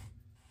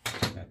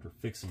after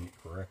fixing it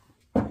correctly.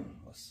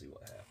 Let's see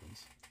what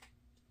happens.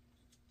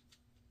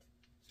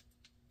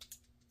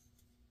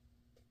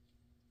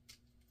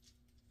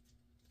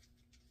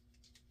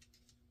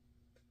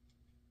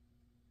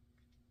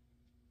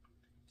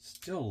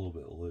 Still a little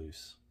bit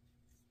loose.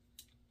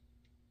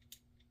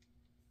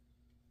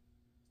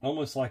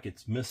 Almost like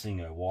it's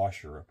missing a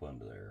washer up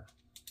under there.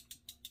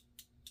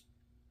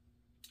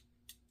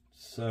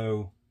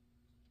 So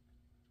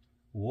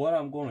what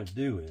I'm going to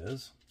do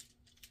is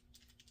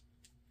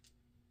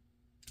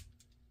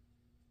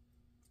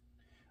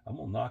I'm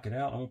going to knock it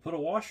out. I'm going to put a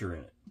washer in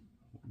it.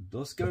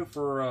 Let's go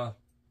for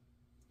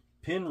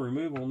pin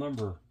removal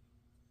number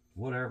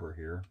whatever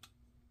here.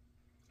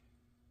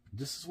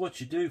 This is what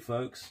you do,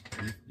 folks.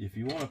 If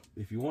you want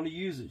to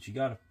use it, you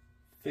got to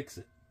fix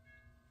it.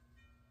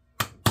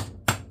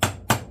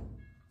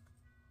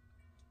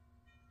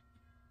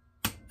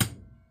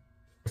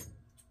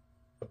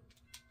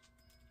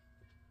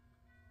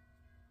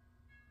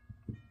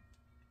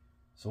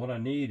 So what I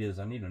need is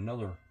I need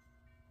another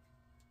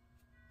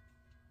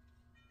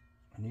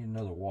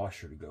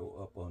washer to go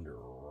up under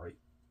right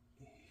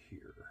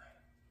here.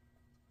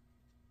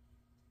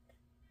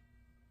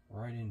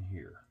 Right in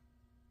here.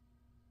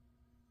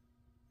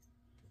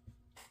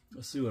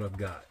 Let's see what I've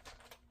got.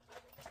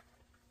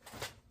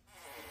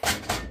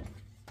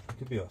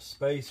 Could be a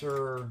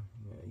spacer.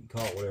 Yeah, you can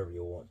call it whatever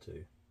you want to.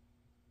 It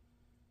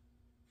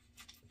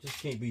just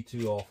can't be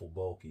too awful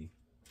bulky.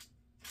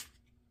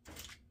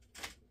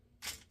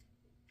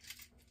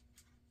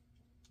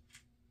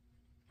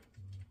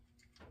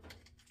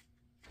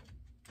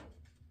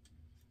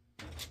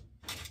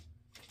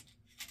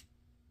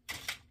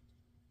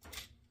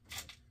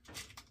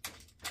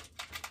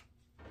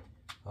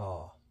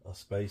 Ah, a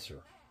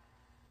spacer.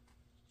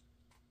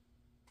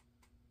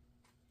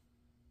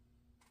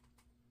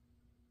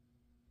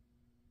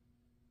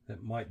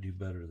 That might do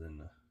better than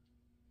the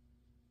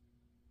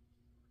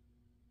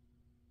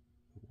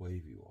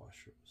wavy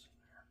washer was in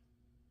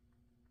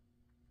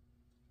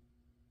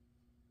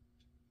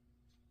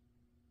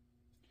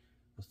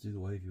there. Let's do the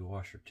wavy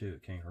washer too.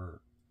 It can't hurt.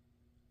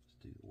 Let's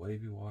do the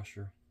wavy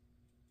washer,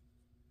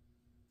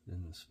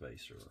 then the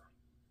spacer,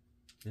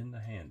 then the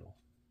handle.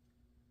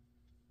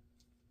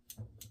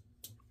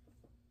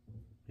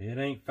 It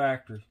ain't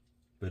factory,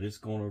 but it's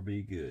going to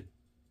be good.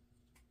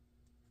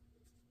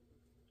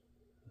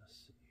 Let's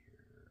see here.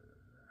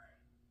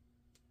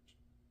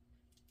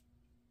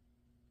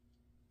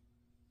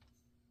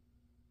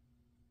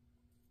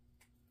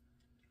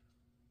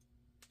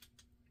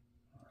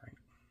 All right.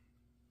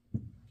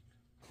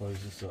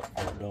 Close this up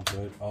before I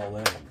dump all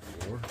that on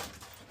the floor.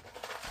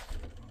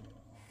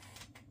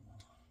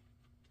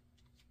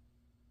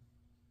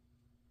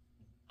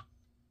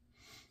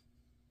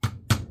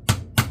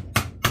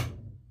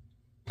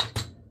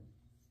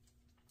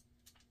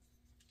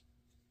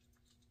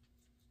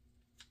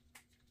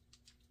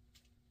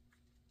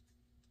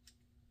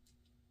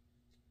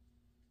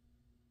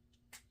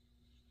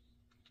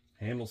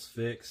 Handle's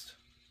fixed.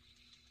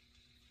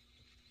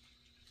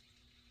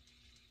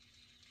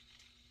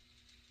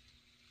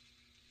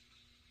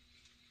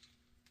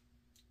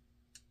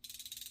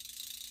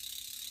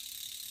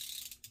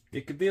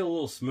 It could be a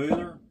little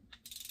smoother.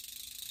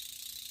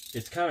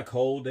 It's kind of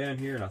cold down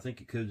here, and I think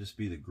it could just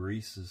be the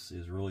grease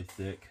is really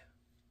thick.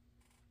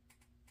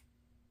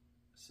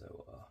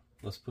 So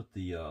let's put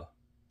the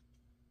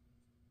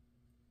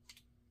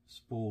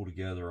spool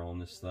together on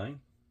this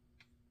thing.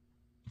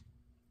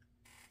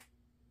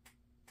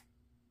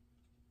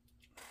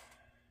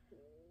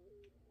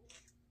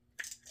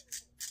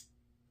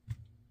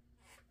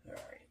 All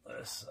right,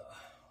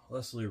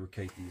 let's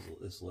lubricate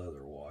this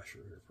leather washer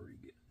here pretty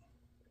good.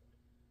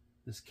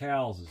 This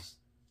Cow's is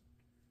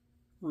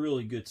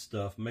really good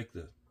stuff. Make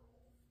the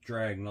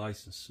drag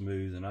nice and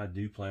smooth, and I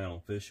do plan on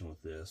fishing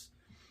with this.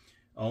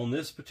 On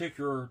this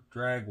particular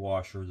drag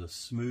washer, the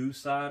smooth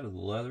side of the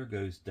leather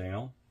goes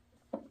down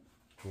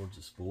towards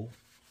the spool.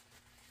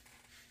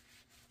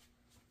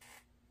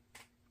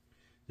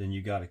 Then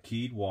you got a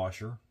keyed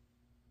washer.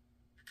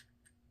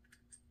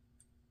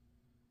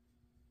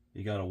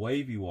 You got a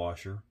wavy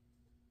washer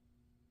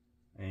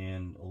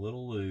and a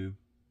little lube,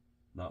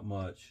 not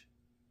much,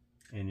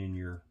 and in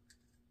your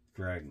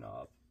drag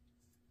knob.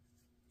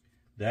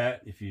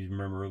 That, if you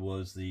remember,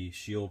 was the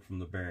shield from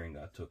the bearing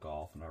I took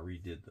off, and I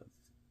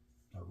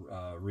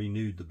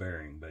renewed the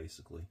bearing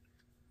basically.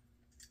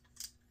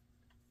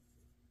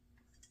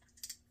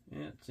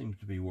 Yeah, it seems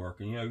to be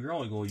working. You know, you're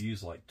only going to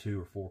use like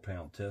 2 or 4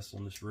 pound tests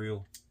on this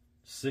reel,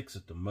 6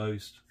 at the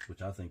most,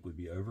 which I think would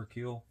be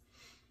overkill.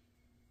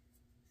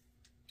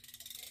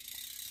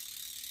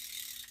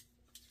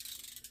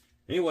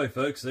 Anyway,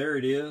 folks, there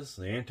it is.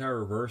 The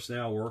anti-reverse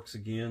now works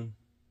again.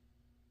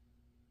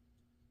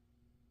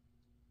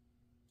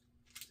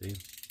 See,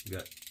 you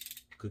got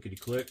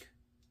clickety-click,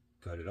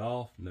 cut it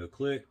off, no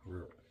click,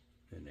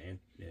 and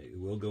it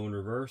will go in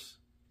reverse.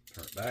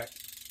 Turn it back,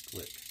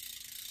 click.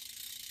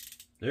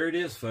 There it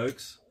is,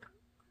 folks.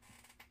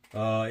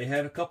 It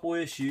had a couple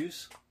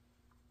issues,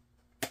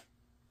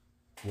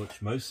 which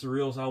most of the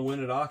reels I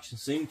win at auction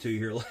seem to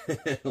here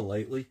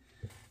lately.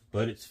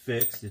 But it's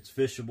fixed. It's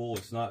fishable.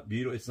 It's not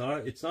beautiful.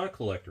 It's not a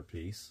collector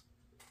piece,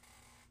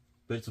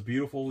 but it's a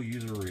beautiful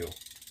user reel,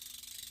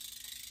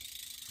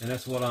 and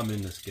that's what I'm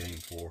in this game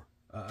for.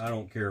 I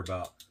don't care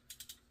about.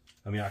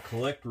 I mean, I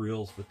collect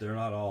reels, but they're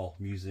not all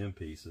museum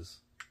pieces.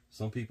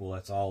 Some people,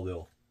 that's all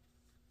they'll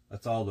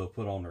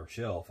put on their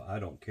shelf. I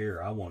don't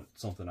care. I want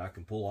something I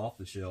can pull off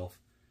the shelf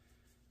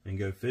and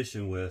go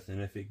fishing with.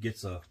 And if it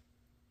gets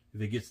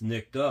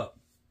nicked up,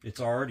 it's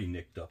already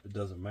nicked up. It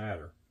doesn't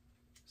matter.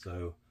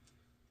 So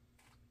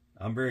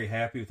I'm very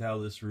happy with how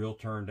this reel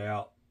turned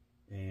out,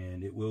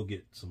 and it will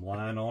get some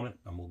line on it.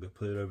 I'm going to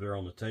put it over there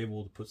on the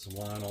table to put some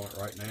line on it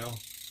right now,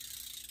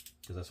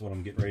 because that's what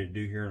I'm getting ready to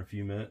do here in a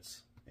few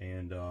minutes.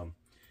 And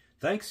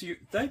thanks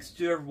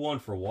to everyone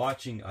for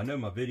watching. I know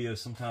my videos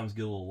sometimes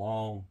get a little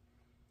long,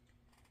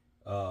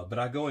 but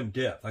I go in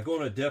depth. I go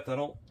into a depth I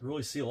don't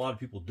really see a lot of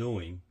people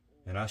doing,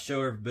 and I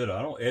show every bit of it.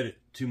 I don't edit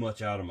too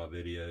much out of my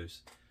videos.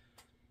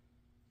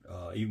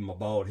 Even my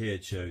bald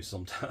head shows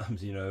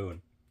sometimes, you know,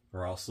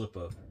 or I'll slip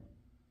a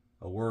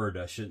word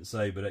I shouldn't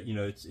say, but you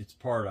know, it's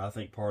I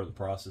think part of the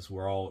process.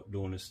 We're all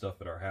doing this stuff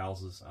at our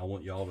houses. I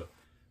want y'all to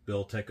be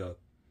able to take a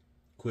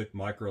quick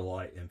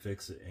Microlite and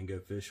fix it and go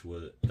fish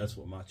with it. That's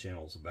what my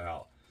channel's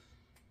about.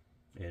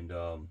 And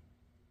but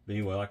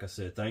anyway, like I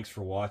said, thanks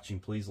for watching.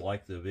 Please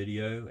like the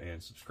video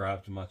and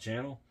subscribe to my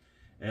channel,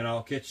 and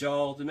I'll catch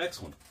y'all the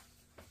next one.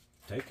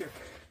 Take care.